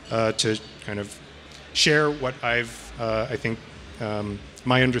to kind of share what I think,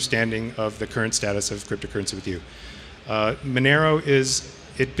 my understanding of the current status of cryptocurrency with you. Monero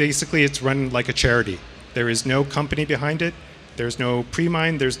it's run like a charity. There is no company behind it. There's no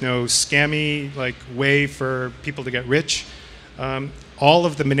pre-mine. There's no scammy way for people to get rich. All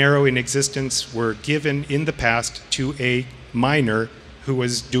of the Monero in existence were given in the past to a miner who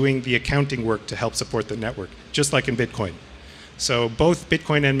was doing the accounting work to help support the network, just like in Bitcoin. So both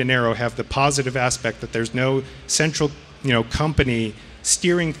Bitcoin and Monero have the positive aspect that there's no central company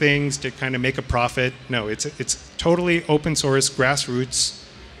steering things to kind of make a profit. No, it's totally open source, grassroots,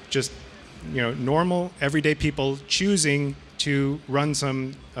 just normal everyday people choosing to run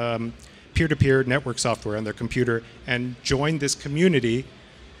some peer-to-peer network software on their computer and join this community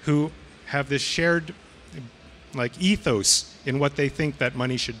who have this shared ethos in what they think that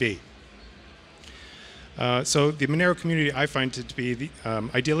money should be. So the Monero community I find to be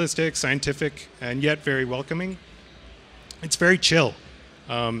idealistic, scientific, and yet very welcoming. It's very chill.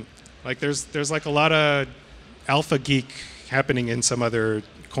 There's a lot of alpha geek happening in some other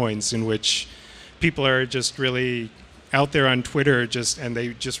coins in which people are just really out there on Twitter and they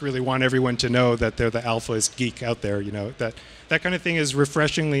just really want everyone to know that they're the alphaist geek out there. That kind of thing is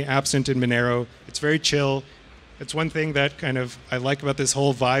refreshingly absent in Monero. It's very chill. It's one thing that I like about this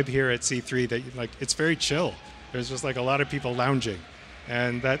whole vibe here at C3, that it's very chill. There's just a lot of people lounging,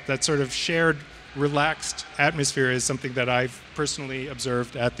 and that sort of shared relaxed atmosphere is something that I've personally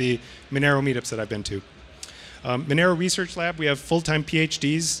observed at the Monero meetups that I've been to. Monero Research Lab, we have full-time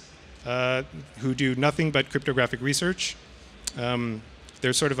PhDs who do nothing but cryptographic research.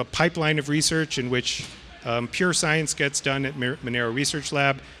 There's sort of a pipeline of research in which pure science gets done at Monero Research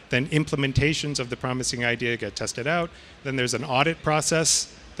Lab, then implementations of the promising idea get tested out. Then there's an audit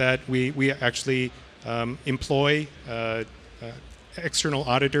process that we actually employ external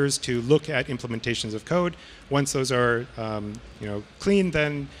auditors to look at implementations of code. Once those are clean,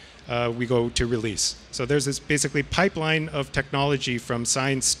 then we go to release. So there's this basically pipeline of technology from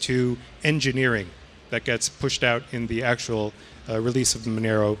science to engineering that gets pushed out in the actual release of the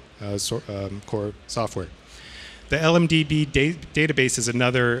Monero core software. The LMDB database is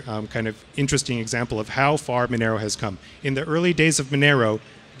another kind of interesting example of how far Monero has come. In the early days of Monero,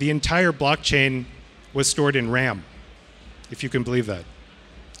 the entire blockchain was stored in RAM, if you can believe that.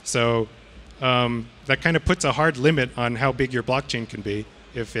 So that kind of puts a hard limit on how big your blockchain can be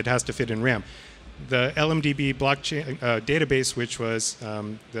if it has to fit in RAM. The LMDB blockchain database, which was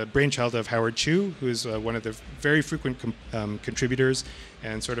the brainchild of Howard Chu, who is one of the very frequent contributors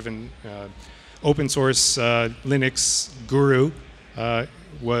and sort of an open source Linux guru,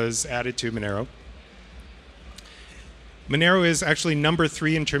 was added to Monero. Monero is actually number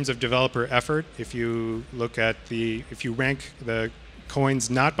 3 in terms of developer effort. If you look at if you rank the coins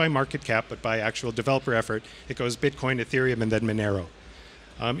not by market cap, but by actual developer effort, it goes Bitcoin, Ethereum, and then Monero.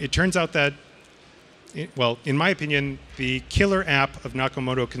 It turns out that, well, in my opinion, the killer app of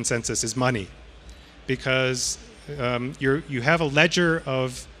Nakamoto consensus is money, because you have a ledger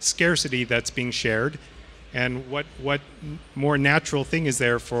of scarcity that's being shared, and what more natural thing is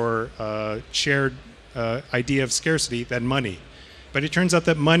there for shared idea of scarcity than money? But it turns out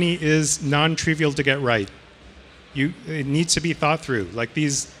that money is non-trivial to get right. It needs to be thought through. Like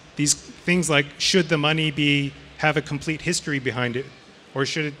these things like, should the money have a complete history behind it, or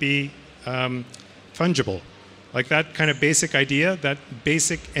should it be fungible? Like that kind of basic idea, that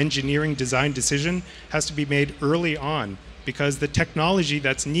basic engineering design decision has to be made early on, because the technology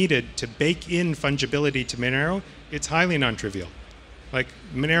that's needed to bake in fungibility to Monero, it's highly non-trivial. Like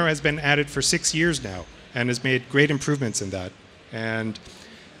Monero has been at it for 6 years now and has made great improvements in that. And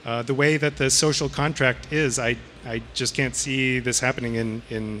the way that the social contract is, I just can't see this happening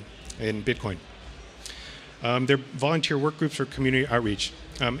in Bitcoin. They're volunteer work groups for community outreach.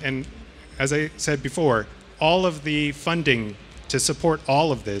 And as I said before, all of the funding to support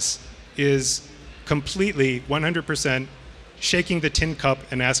all of this is completely 100% shaking the tin cup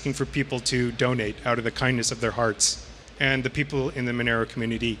and asking for people to donate out of the kindness of their hearts. And the people in the Monero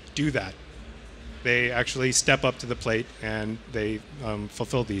community do that. They actually step up to the plate and they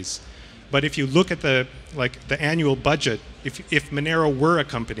fulfill these. But if you look at the annual budget, if Monero were a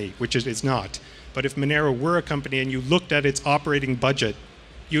company, which it is not, but if Monero were a company and you looked at its operating budget,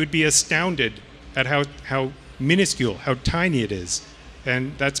 you would be astounded at how minuscule, how tiny it is.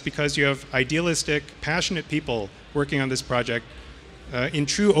 And that's because you have idealistic, passionate people working on this project in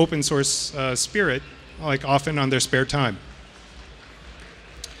true open source spirit, like often on their spare time.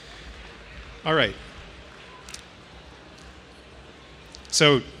 All right.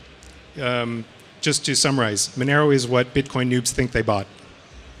 So just to summarize, Monero is what Bitcoin noobs think they bought.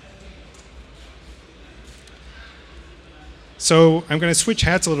 So I'm going to switch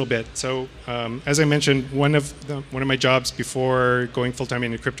hats a little bit. So as I mentioned, one of my jobs before going full-time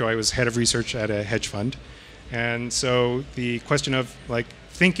into crypto, I was head of research at a hedge fund. And so the question of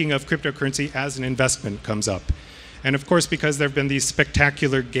thinking of cryptocurrency as an investment comes up. And of course, because there have been these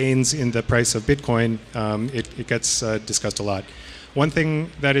spectacular gains in the price of Bitcoin, it gets discussed a lot. One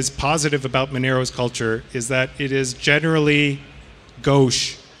thing that is positive about Monero's culture is that it is generally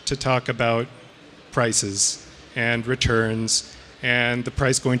gauche to talk about prices and returns and the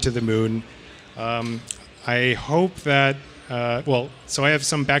price going to the moon. I hope that, so I have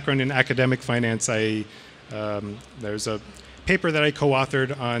some background in academic finance. There's a paper that I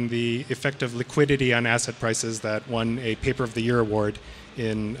co-authored on the effect of liquidity on asset prices that won a Paper of the Year award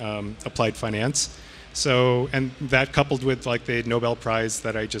in applied finance. So, and that coupled with the Nobel Prize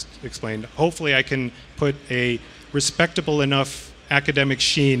that I just explained, hopefully I can put a respectable enough academic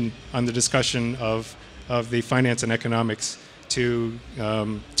sheen on the discussion of the finance and economics to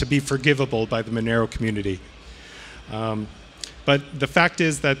be forgivable by the Monero community. But the fact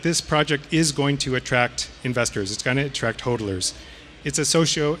is that this project is going to attract investors. It's going to attract hodlers. It's a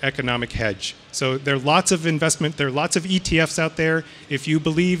socio-economic hedge. So there are lots of investment, there are lots of ETFs out there. If you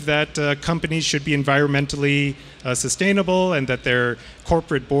believe that companies should be environmentally sustainable and that their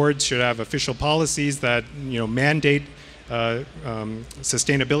corporate boards should have official policies that mandate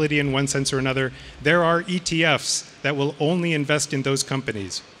sustainability in one sense or another, there are ETFs that will only invest in those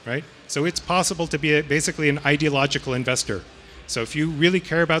companies, right? So it's possible to be basically an ideological investor. So if you really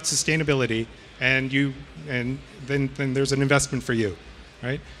care about sustainability, then there's an investment for you,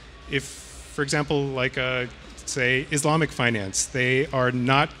 right? If, for example, say Islamic finance, they are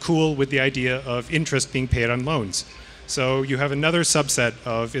not cool with the idea of interest being paid on loans. So you have another subset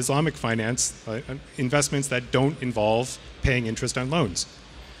of Islamic finance, investments that don't involve paying interest on loans.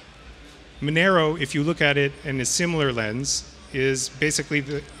 Monero, if you look at it in a similar lens, is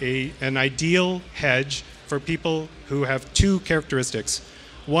basically an ideal hedge for people who have two characteristics.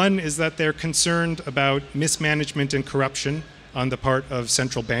 One is that they're concerned about mismanagement and corruption on the part of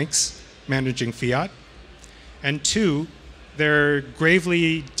central banks managing fiat. And two, they're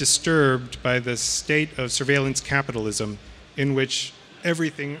gravely disturbed by the state of surveillance capitalism in which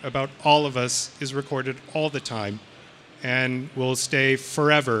everything about all of us is recorded all the time and will stay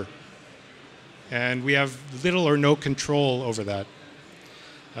forever. And we have little or no control over that.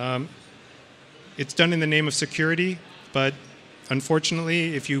 It's done in the name of security, but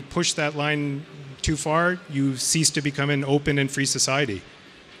unfortunately, if you push that line too far, you cease to become an open and free society.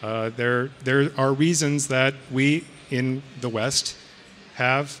 There are reasons that we in the West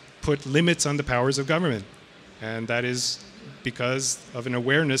have put limits on the powers of government. And that is because of an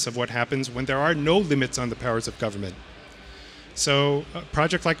awareness of what happens when there are no limits on the powers of government. So a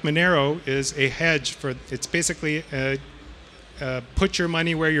project like Monero is a hedge for, it's basically a put your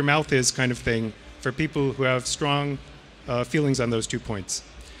money where your mouth is kind of thing for people who have strong feelings on those 2 points.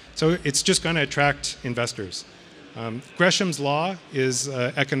 So it's just going to attract investors. Gresham's law is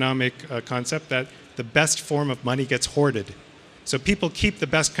an economic concept that the best form of money gets hoarded. So people keep the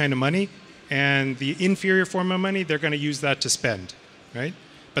best kind of money, and the inferior form of money, they're going to use that to spend, right?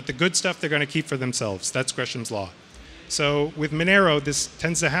 But the good stuff, they're going to keep for themselves. That's Gresham's law. So with Monero, this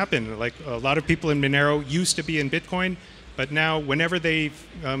tends to happen. Like a lot of people in Monero used to be in Bitcoin, but now whenever they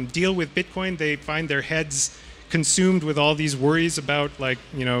deal with Bitcoin, they find their heads consumed with all these worries about, like,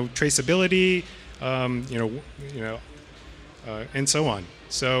 traceability, and so on.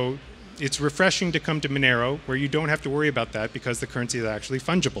 So it's refreshing to come to Monero, where you don't have to worry about that because the currency is actually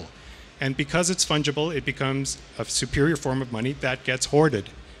fungible. And because it's fungible, it becomes a superior form of money that gets hoarded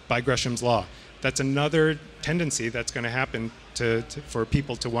by Gresham's law. That's another tendency that's going to happen for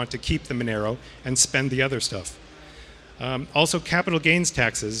people to want to keep the Monero and spend the other stuff. Also, capital gains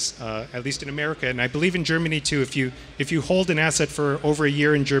taxes, at least in America, and I believe in Germany too. If you hold an asset for over a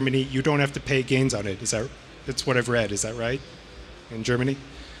year in Germany, you don't have to pay gains on it. That's what I've read. Is that right? In Germany?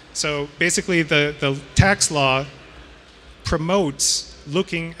 So basically, the tax law promotes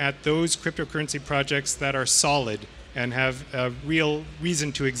looking at those cryptocurrency projects that are solid and have a real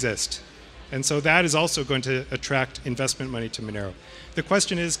reason to exist. And so that is also going to attract investment money to Monero. The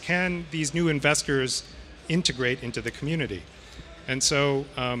question is, can these new investors integrate into the community? And so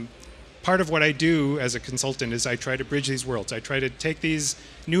part of what I do as a consultant is I try to bridge these worlds. I try to take these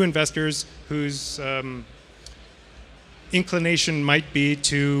new investors whose inclination might be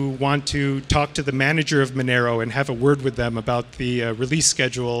to want to talk to the manager of Monero and have a word with them about the release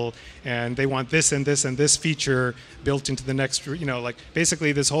schedule, and they want this and this and this feature built into the next, like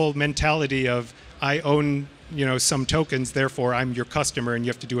basically this whole mentality of I own, some tokens, therefore I'm your customer and you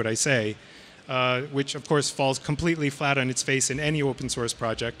have to do what I say, which of course falls completely flat on its face in any open source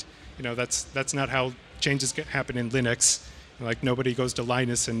project. That's not how changes happen in Linux. Like nobody goes to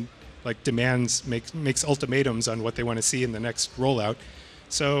Linus and makes ultimatums on what they want to see in the next rollout.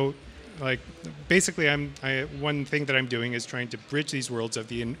 So, basically, one thing that I'm doing is trying to bridge these worlds of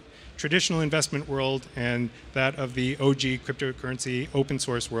the traditional investment world and that of the OG cryptocurrency open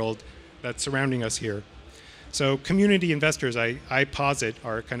source world that's surrounding us here. So, community investors, I posit,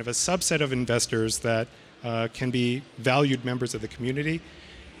 are kind of a subset of investors that can be valued members of the community.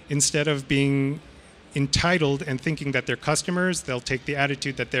 Instead of being entitled and thinking that they're customers, they'll take the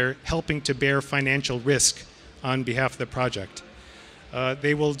attitude that they're helping to bear financial risk on behalf of the project.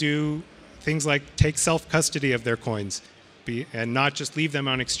 They will do things like take self-custody of their coins and not just leave them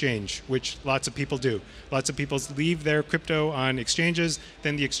on exchange, which lots of people do. Lots of people leave their crypto on exchanges,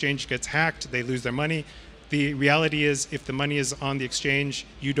 then the exchange gets hacked, they lose their money. The reality is, if the money is on the exchange,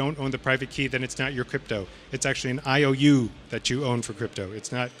 you don't own the private key, then it's not your crypto. It's actually an IOU that you own for crypto.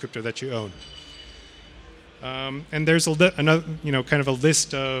 It's not crypto that you own. And there's another, kind of a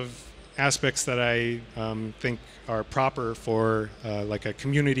list of aspects that I think are proper for like a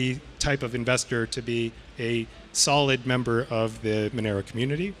community type of investor to be a solid member of the Monero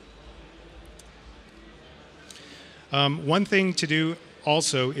community. One thing to do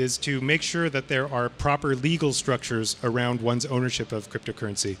also is to make sure that there are proper legal structures around one's ownership of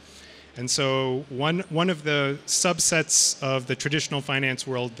cryptocurrency. And so one of the subsets of the traditional finance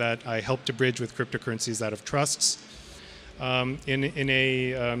world that I help to bridge with cryptocurrency is that of trusts. In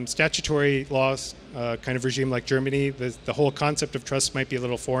a statutory law kind of regime like Germany, the whole concept of trust might be a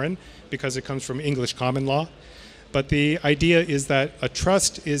little foreign because it comes from English common law. But the idea is that a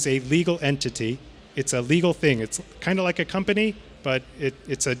trust is a legal entity. It's a legal thing. It's kind of like a company, but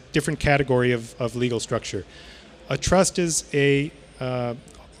it's a different category of legal structure. A trust is a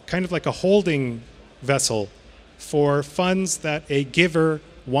kind of like a holding vessel for funds that a giver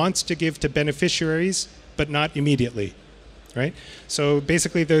wants to give to beneficiaries, but not immediately, right? So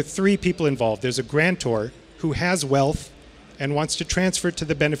basically there are three people involved. There's a grantor who has wealth and wants to transfer it to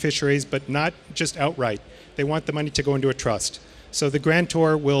the beneficiaries, but not just outright. They want the money to go into a trust. So the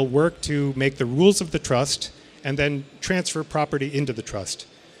grantor will work to make the rules of the trust and then transfer property into the trust.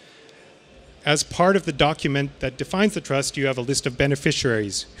 As part of the document that defines the trust, you have a list of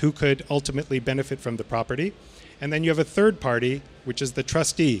beneficiaries who could ultimately benefit from the property. And then you have a third party, which is the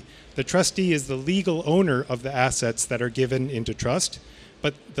trustee. The trustee is the legal owner of the assets that are given into trust,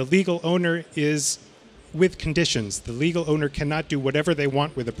 but the legal owner is with conditions. The legal owner cannot do whatever they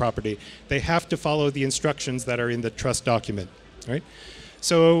want with the property. They have to follow the instructions that are in the trust document, right?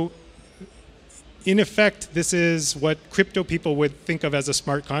 So in effect, this is what crypto people would think of as a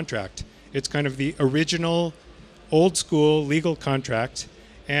smart contract. It's kind of the original, old school legal contract.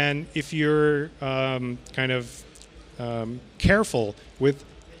 And if you're careful with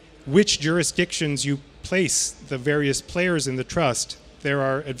which jurisdictions you place the various players in the trust, there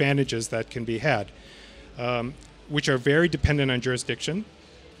are advantages that can be had, which are very dependent on jurisdiction.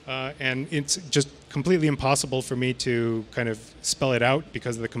 And it's just completely impossible for me to kind of spell it out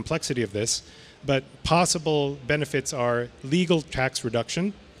because of the complexity of this. But possible benefits are legal tax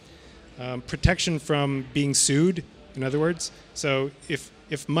reduction, protection from being sued, in other words. So if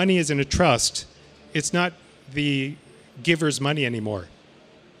money is in a trust, it's not the giver's money anymore.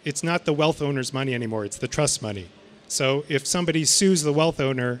 it's not the wealth owner's money anymore, it's the trust money. So if somebody sues the wealth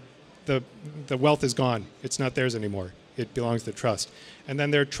owner, the wealth is gone. It's not theirs anymore. It belongs to the trust. And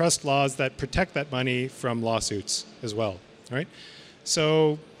then there are trust laws that protect that money from lawsuits as well, right?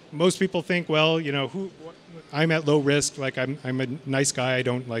 So most people think, well, you know, I'm at low risk, like I'm a nice guy, I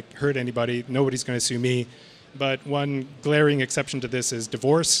don't like hurt anybody, nobody's going to sue me. But one glaring exception to this is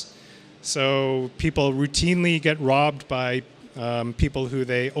divorce. So people routinely get robbed by people who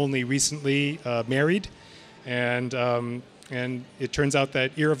they only recently married, and it turns out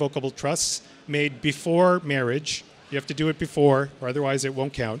that irrevocable trusts made before marriage, you have to do it before, or otherwise it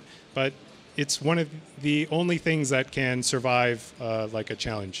won't count, but it's one of the only things that can survive like a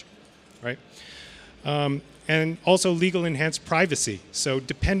challenge, right? And also legal enhanced privacy. So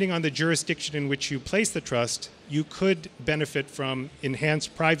depending on the jurisdiction in which you place the trust, you could benefit from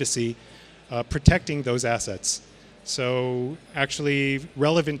enhanced privacy protecting those assets. So actually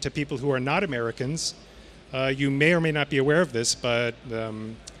relevant to people who are not Americans, you may or may not be aware of this, but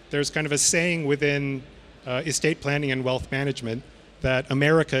there's kind of a saying within estate planning and wealth management that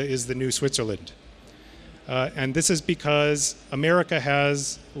America is the new Switzerland. And this is because America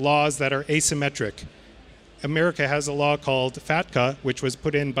has laws that are asymmetric. America has a law called FATCA, which was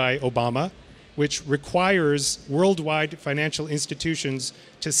put in by Obama, which requires worldwide financial institutions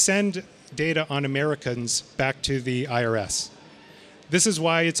to send data on Americans back to the IRS. This is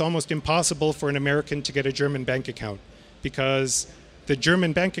why it's almost impossible for an American to get a German bank account, because the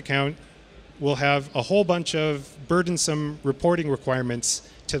German bank account will have a whole bunch of burdensome reporting requirements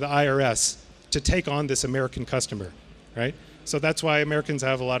to the IRS to take on this American customer, right? So that's why Americans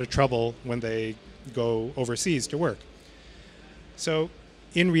have a lot of trouble when they go overseas to work. So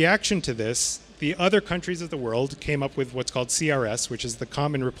in reaction to this, the other countries of the world came up with what's called CRS, which is the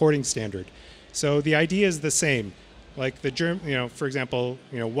Common Reporting Standard. So the idea is the same. Like for example,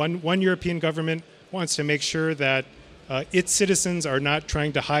 one European government wants to make sure that its citizens are not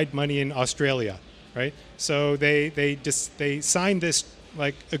trying to hide money in Australia, right? So they signed this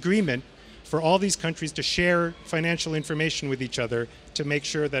like agreement for all these countries to share financial information with each other to make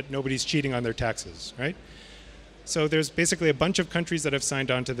sure that nobody's cheating on their taxes, right? So there's basically a bunch of countries that have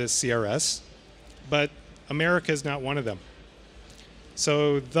signed on to this CRS, but America is not one of them.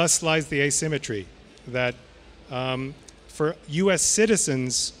 So thus lies the asymmetry that for US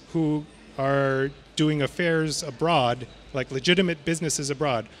citizens who are doing affairs abroad, like legitimate businesses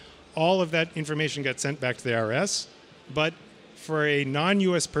abroad, all of that information gets sent back to the IRS, but for a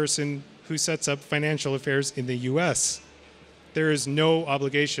non-US person who sets up financial affairs in the US, there is no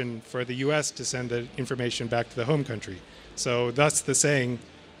obligation for the US to send the information back to the home country. So that's the saying,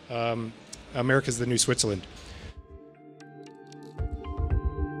 America's the new Switzerland.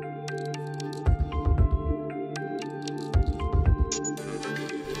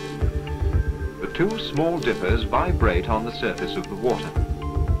 The two small dippers vibrate on the surface of the water.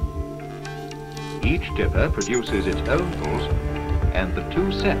 Each dipper produces its own pulse, and the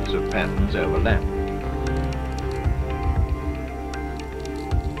two sets of patterns overlap.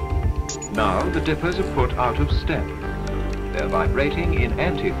 Now the dippers are put out of step. They're vibrating in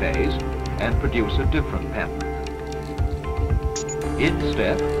antiphase and produce a different pattern. In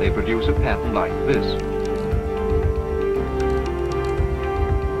step, they produce a pattern like this.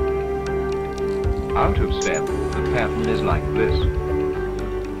 Out of step, the pattern is like this.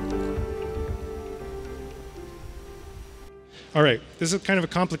 All right, this is kind of a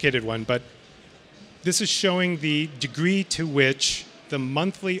complicated one, but this is showing the degree to which the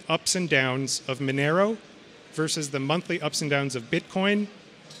monthly ups and downs of Monero versus the monthly ups and downs of Bitcoin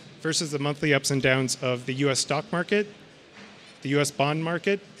versus the monthly ups and downs of the US stock market, the US bond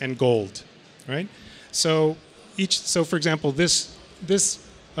market, and gold, right? So for example, this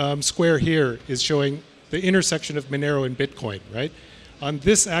square here is showing the intersection of Monero and Bitcoin, right? On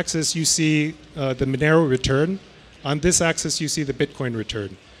this axis, you see the Monero return. On this axis, you see the Bitcoin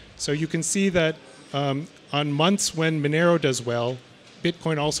return. So you can see that on months when Monero does well,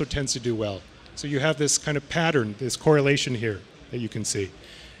 Bitcoin also tends to do well. So you have this kind of pattern, this correlation here that you can see.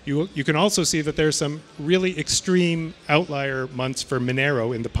 You can also see that there's some really extreme outlier months for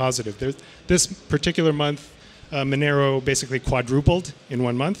Monero in the positive. This particular month, Monero basically quadrupled in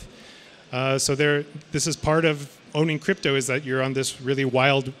 1 month. So this is part of owning crypto, is that you're on this really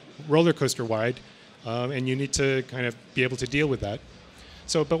wild roller coaster ride, and you need to kind of be able to deal with that.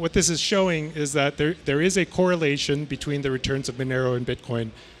 So, but what this is showing is that there is a correlation between the returns of Monero and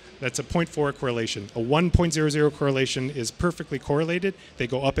Bitcoin. That's a 0.4 correlation. A 1.00 correlation is perfectly correlated. They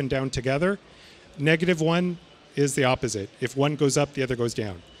go up and down together. -1 is the opposite. If one goes up, the other goes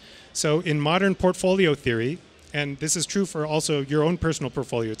down. So in modern portfolio theory, and this is true for also your own personal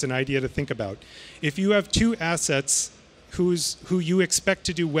portfolio. It's an idea to think about. If you have two assets who you expect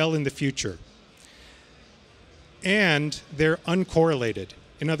to do well in the future, and they're uncorrelated.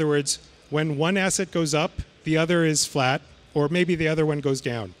 In other words, when one asset goes up, the other is flat, or maybe the other one goes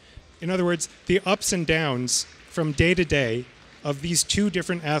down. In other words, the ups and downs from day to day of these two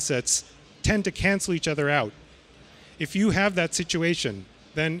different assets tend to cancel each other out. If you have that situation,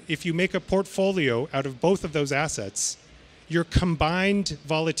 then if you make a portfolio out of both of those assets, your combined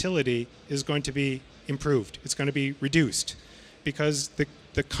volatility is going to be improved. It's going to be reduced because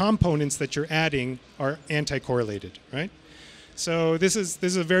the components that you're adding are anti-correlated, right? So this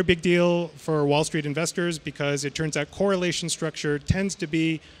is a very big deal for Wall Street investors because it turns out correlation structure tends to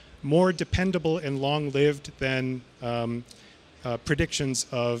be more dependable and long-lived than predictions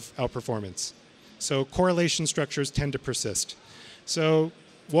of outperformance. So correlation structures tend to persist. So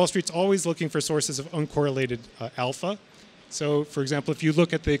Wall Street's always looking for sources of uncorrelated alpha. So for example, if you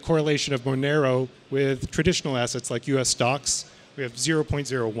look at the correlation of Monero with traditional assets like US stocks, we have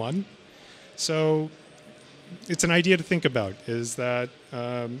 0.01. So it's an idea to think about, is that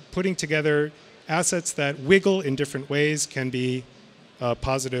putting together assets that wiggle in different ways can be a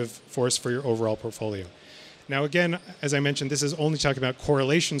positive force for your overall portfolio. Now again, as I mentioned, this is only talking about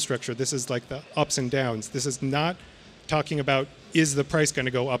correlation structure. This is like the ups and downs. This is not talking about, is the price going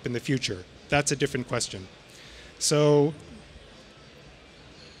to go up in the future? That's a different question. So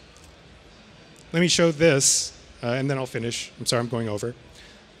let me show this, and then I'll finish. I'm sorry, I'm going over.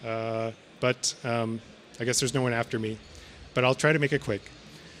 But I guess there's no one after me. But I'll try to make it quick.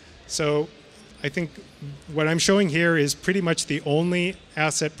 So I think what I'm showing here is pretty much the only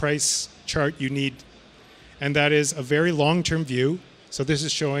asset price chart you need. And that is a very long-term view. So this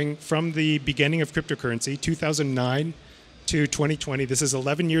is showing from the beginning of cryptocurrency, 2009 to 2020. This is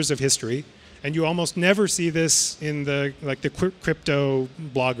 11 years of history. And you almost never see this in the crypto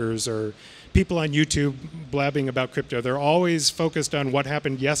bloggers or people on YouTube blabbing about crypto. They're always focused on what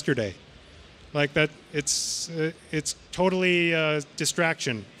happened yesterday. Like that, it's totally a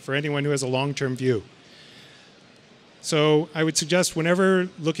distraction for anyone who has a long-term view. So I would suggest whenever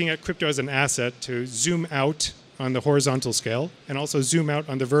looking at crypto as an asset to zoom out on the horizontal scale and also zoom out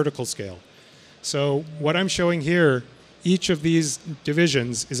on the vertical scale. So what I'm showing here, each of these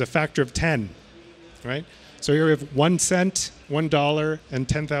divisions is a factor of 10, right? So here we have 1 cent, $1, and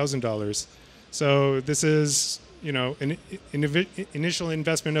 $10,000. So this is, you know, an initial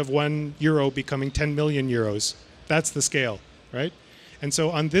investment of €1 becoming 10 million euros. That's the scale, right? And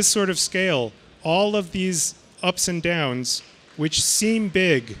so on this sort of scale, all of these ups and downs, which seem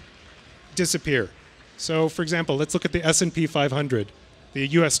big, disappear. So for example, let's look at the S&P 500, the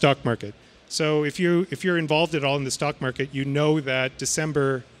US stock market. So if you're involved at all in the stock market, you know that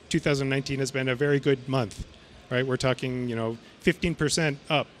December 2019 has been a very good month, right? We're talking, you know, 15%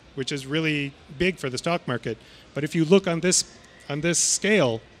 up, which is really big for the stock market. But if you look on this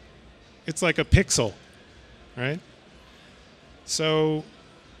scale, it's like a pixel, right? So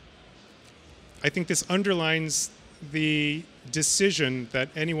I think this underlines the decision that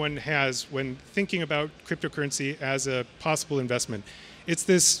anyone has when thinking about cryptocurrency as a possible investment. It's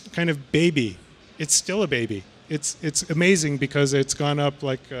this kind of baby. It's still a baby. It's amazing because it's gone up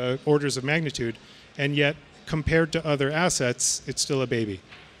like orders of magnitude, and yet compared to other assets, it's still a baby.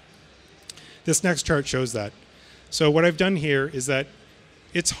 This next chart shows that. So what I've done here is that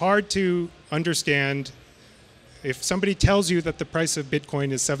it's hard to understand if somebody tells you that the price of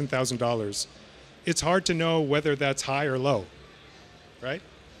Bitcoin is $7,000, it's hard to know whether that's high or low, right?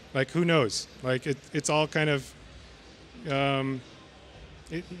 Like, who knows? Like, it's all kind of,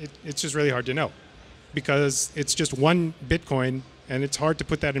 it's just really hard to know because it's just one Bitcoin and it's hard to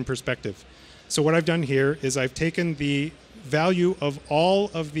put that in perspective. So what I've done here is I've taken the value of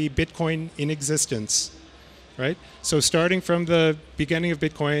all of the Bitcoin in existence, right? So starting from the beginning of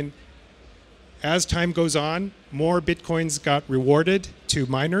Bitcoin, as time goes on, more Bitcoins got rewarded to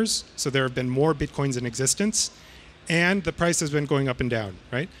miners, so there have been more Bitcoins in existence, and the price has been going up and down,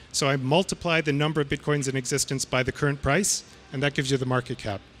 right? So I multiply the number of Bitcoins in existence by the current price, and that gives you the market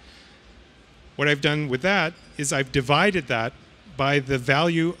cap. What I've done with that is I've divided that by the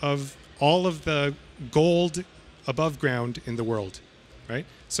value of all of the gold above ground in the world, right?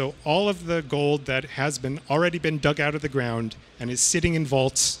 So all of the gold that has already been dug out of the ground and is sitting in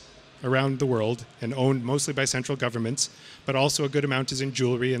vaults around the world and owned mostly by central governments, but also a good amount is in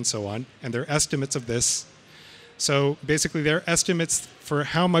jewelry and so on, and they're estimates of this. So basically they're estimates for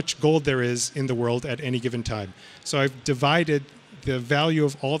how much gold there is in the world at any given time. So I've divided the value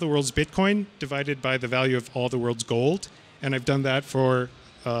of all the world's Bitcoin divided by the value of all the world's gold, and I've done that for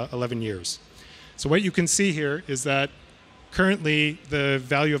 11 years. So what you can see here is that currently the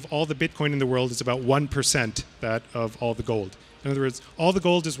value of all the Bitcoin in the world is about 1% that of all the gold. In other words, all the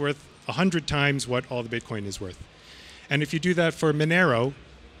gold is worth 100 times what all the Bitcoin is worth. And if you do that for Monero,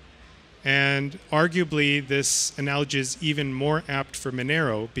 and arguably this analogy is even more apt for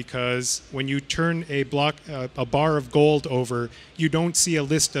Monero, because when you turn a bar of gold over, you don't see a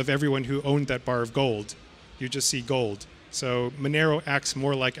list of everyone who owned that bar of gold. You just see gold. So Monero acts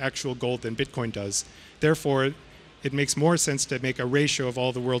more like actual gold than Bitcoin does. Therefore, it makes more sense to make a ratio of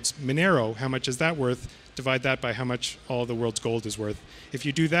all the world's Monero. How much is that worth? Divide that by how much all the world's gold is worth. If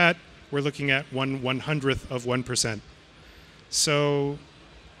you do that, we're looking at 1/100th of 1%. So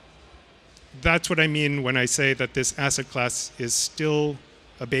that's what I mean when I say that this asset class is still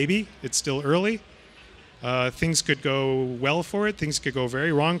a baby. It's still early. Things could go well for it. Things could go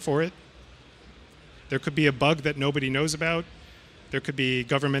very wrong for it. There could be a bug that nobody knows about. There could be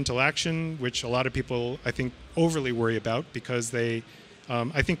governmental action, which a lot of people, I think, overly worry about, because they,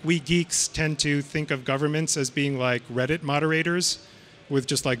 I think we geeks tend to think of governments as being like Reddit moderators with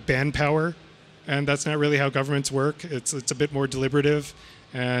just like ban power. And that's not really how governments work. It's a bit more deliberative.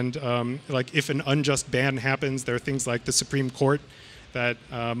 And like if an unjust ban happens, there are things like the Supreme Court that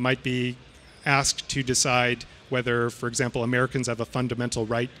might be asked to decide whether, for example, Americans have a fundamental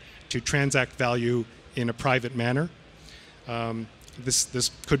right to transact value in a private manner.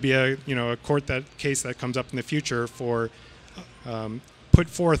 This could be a court case that comes up in the future for put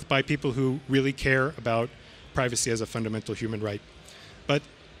forth by people who really care about privacy as a fundamental human right.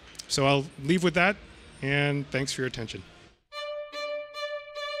 So I'll leave with that, and thanks for your attention.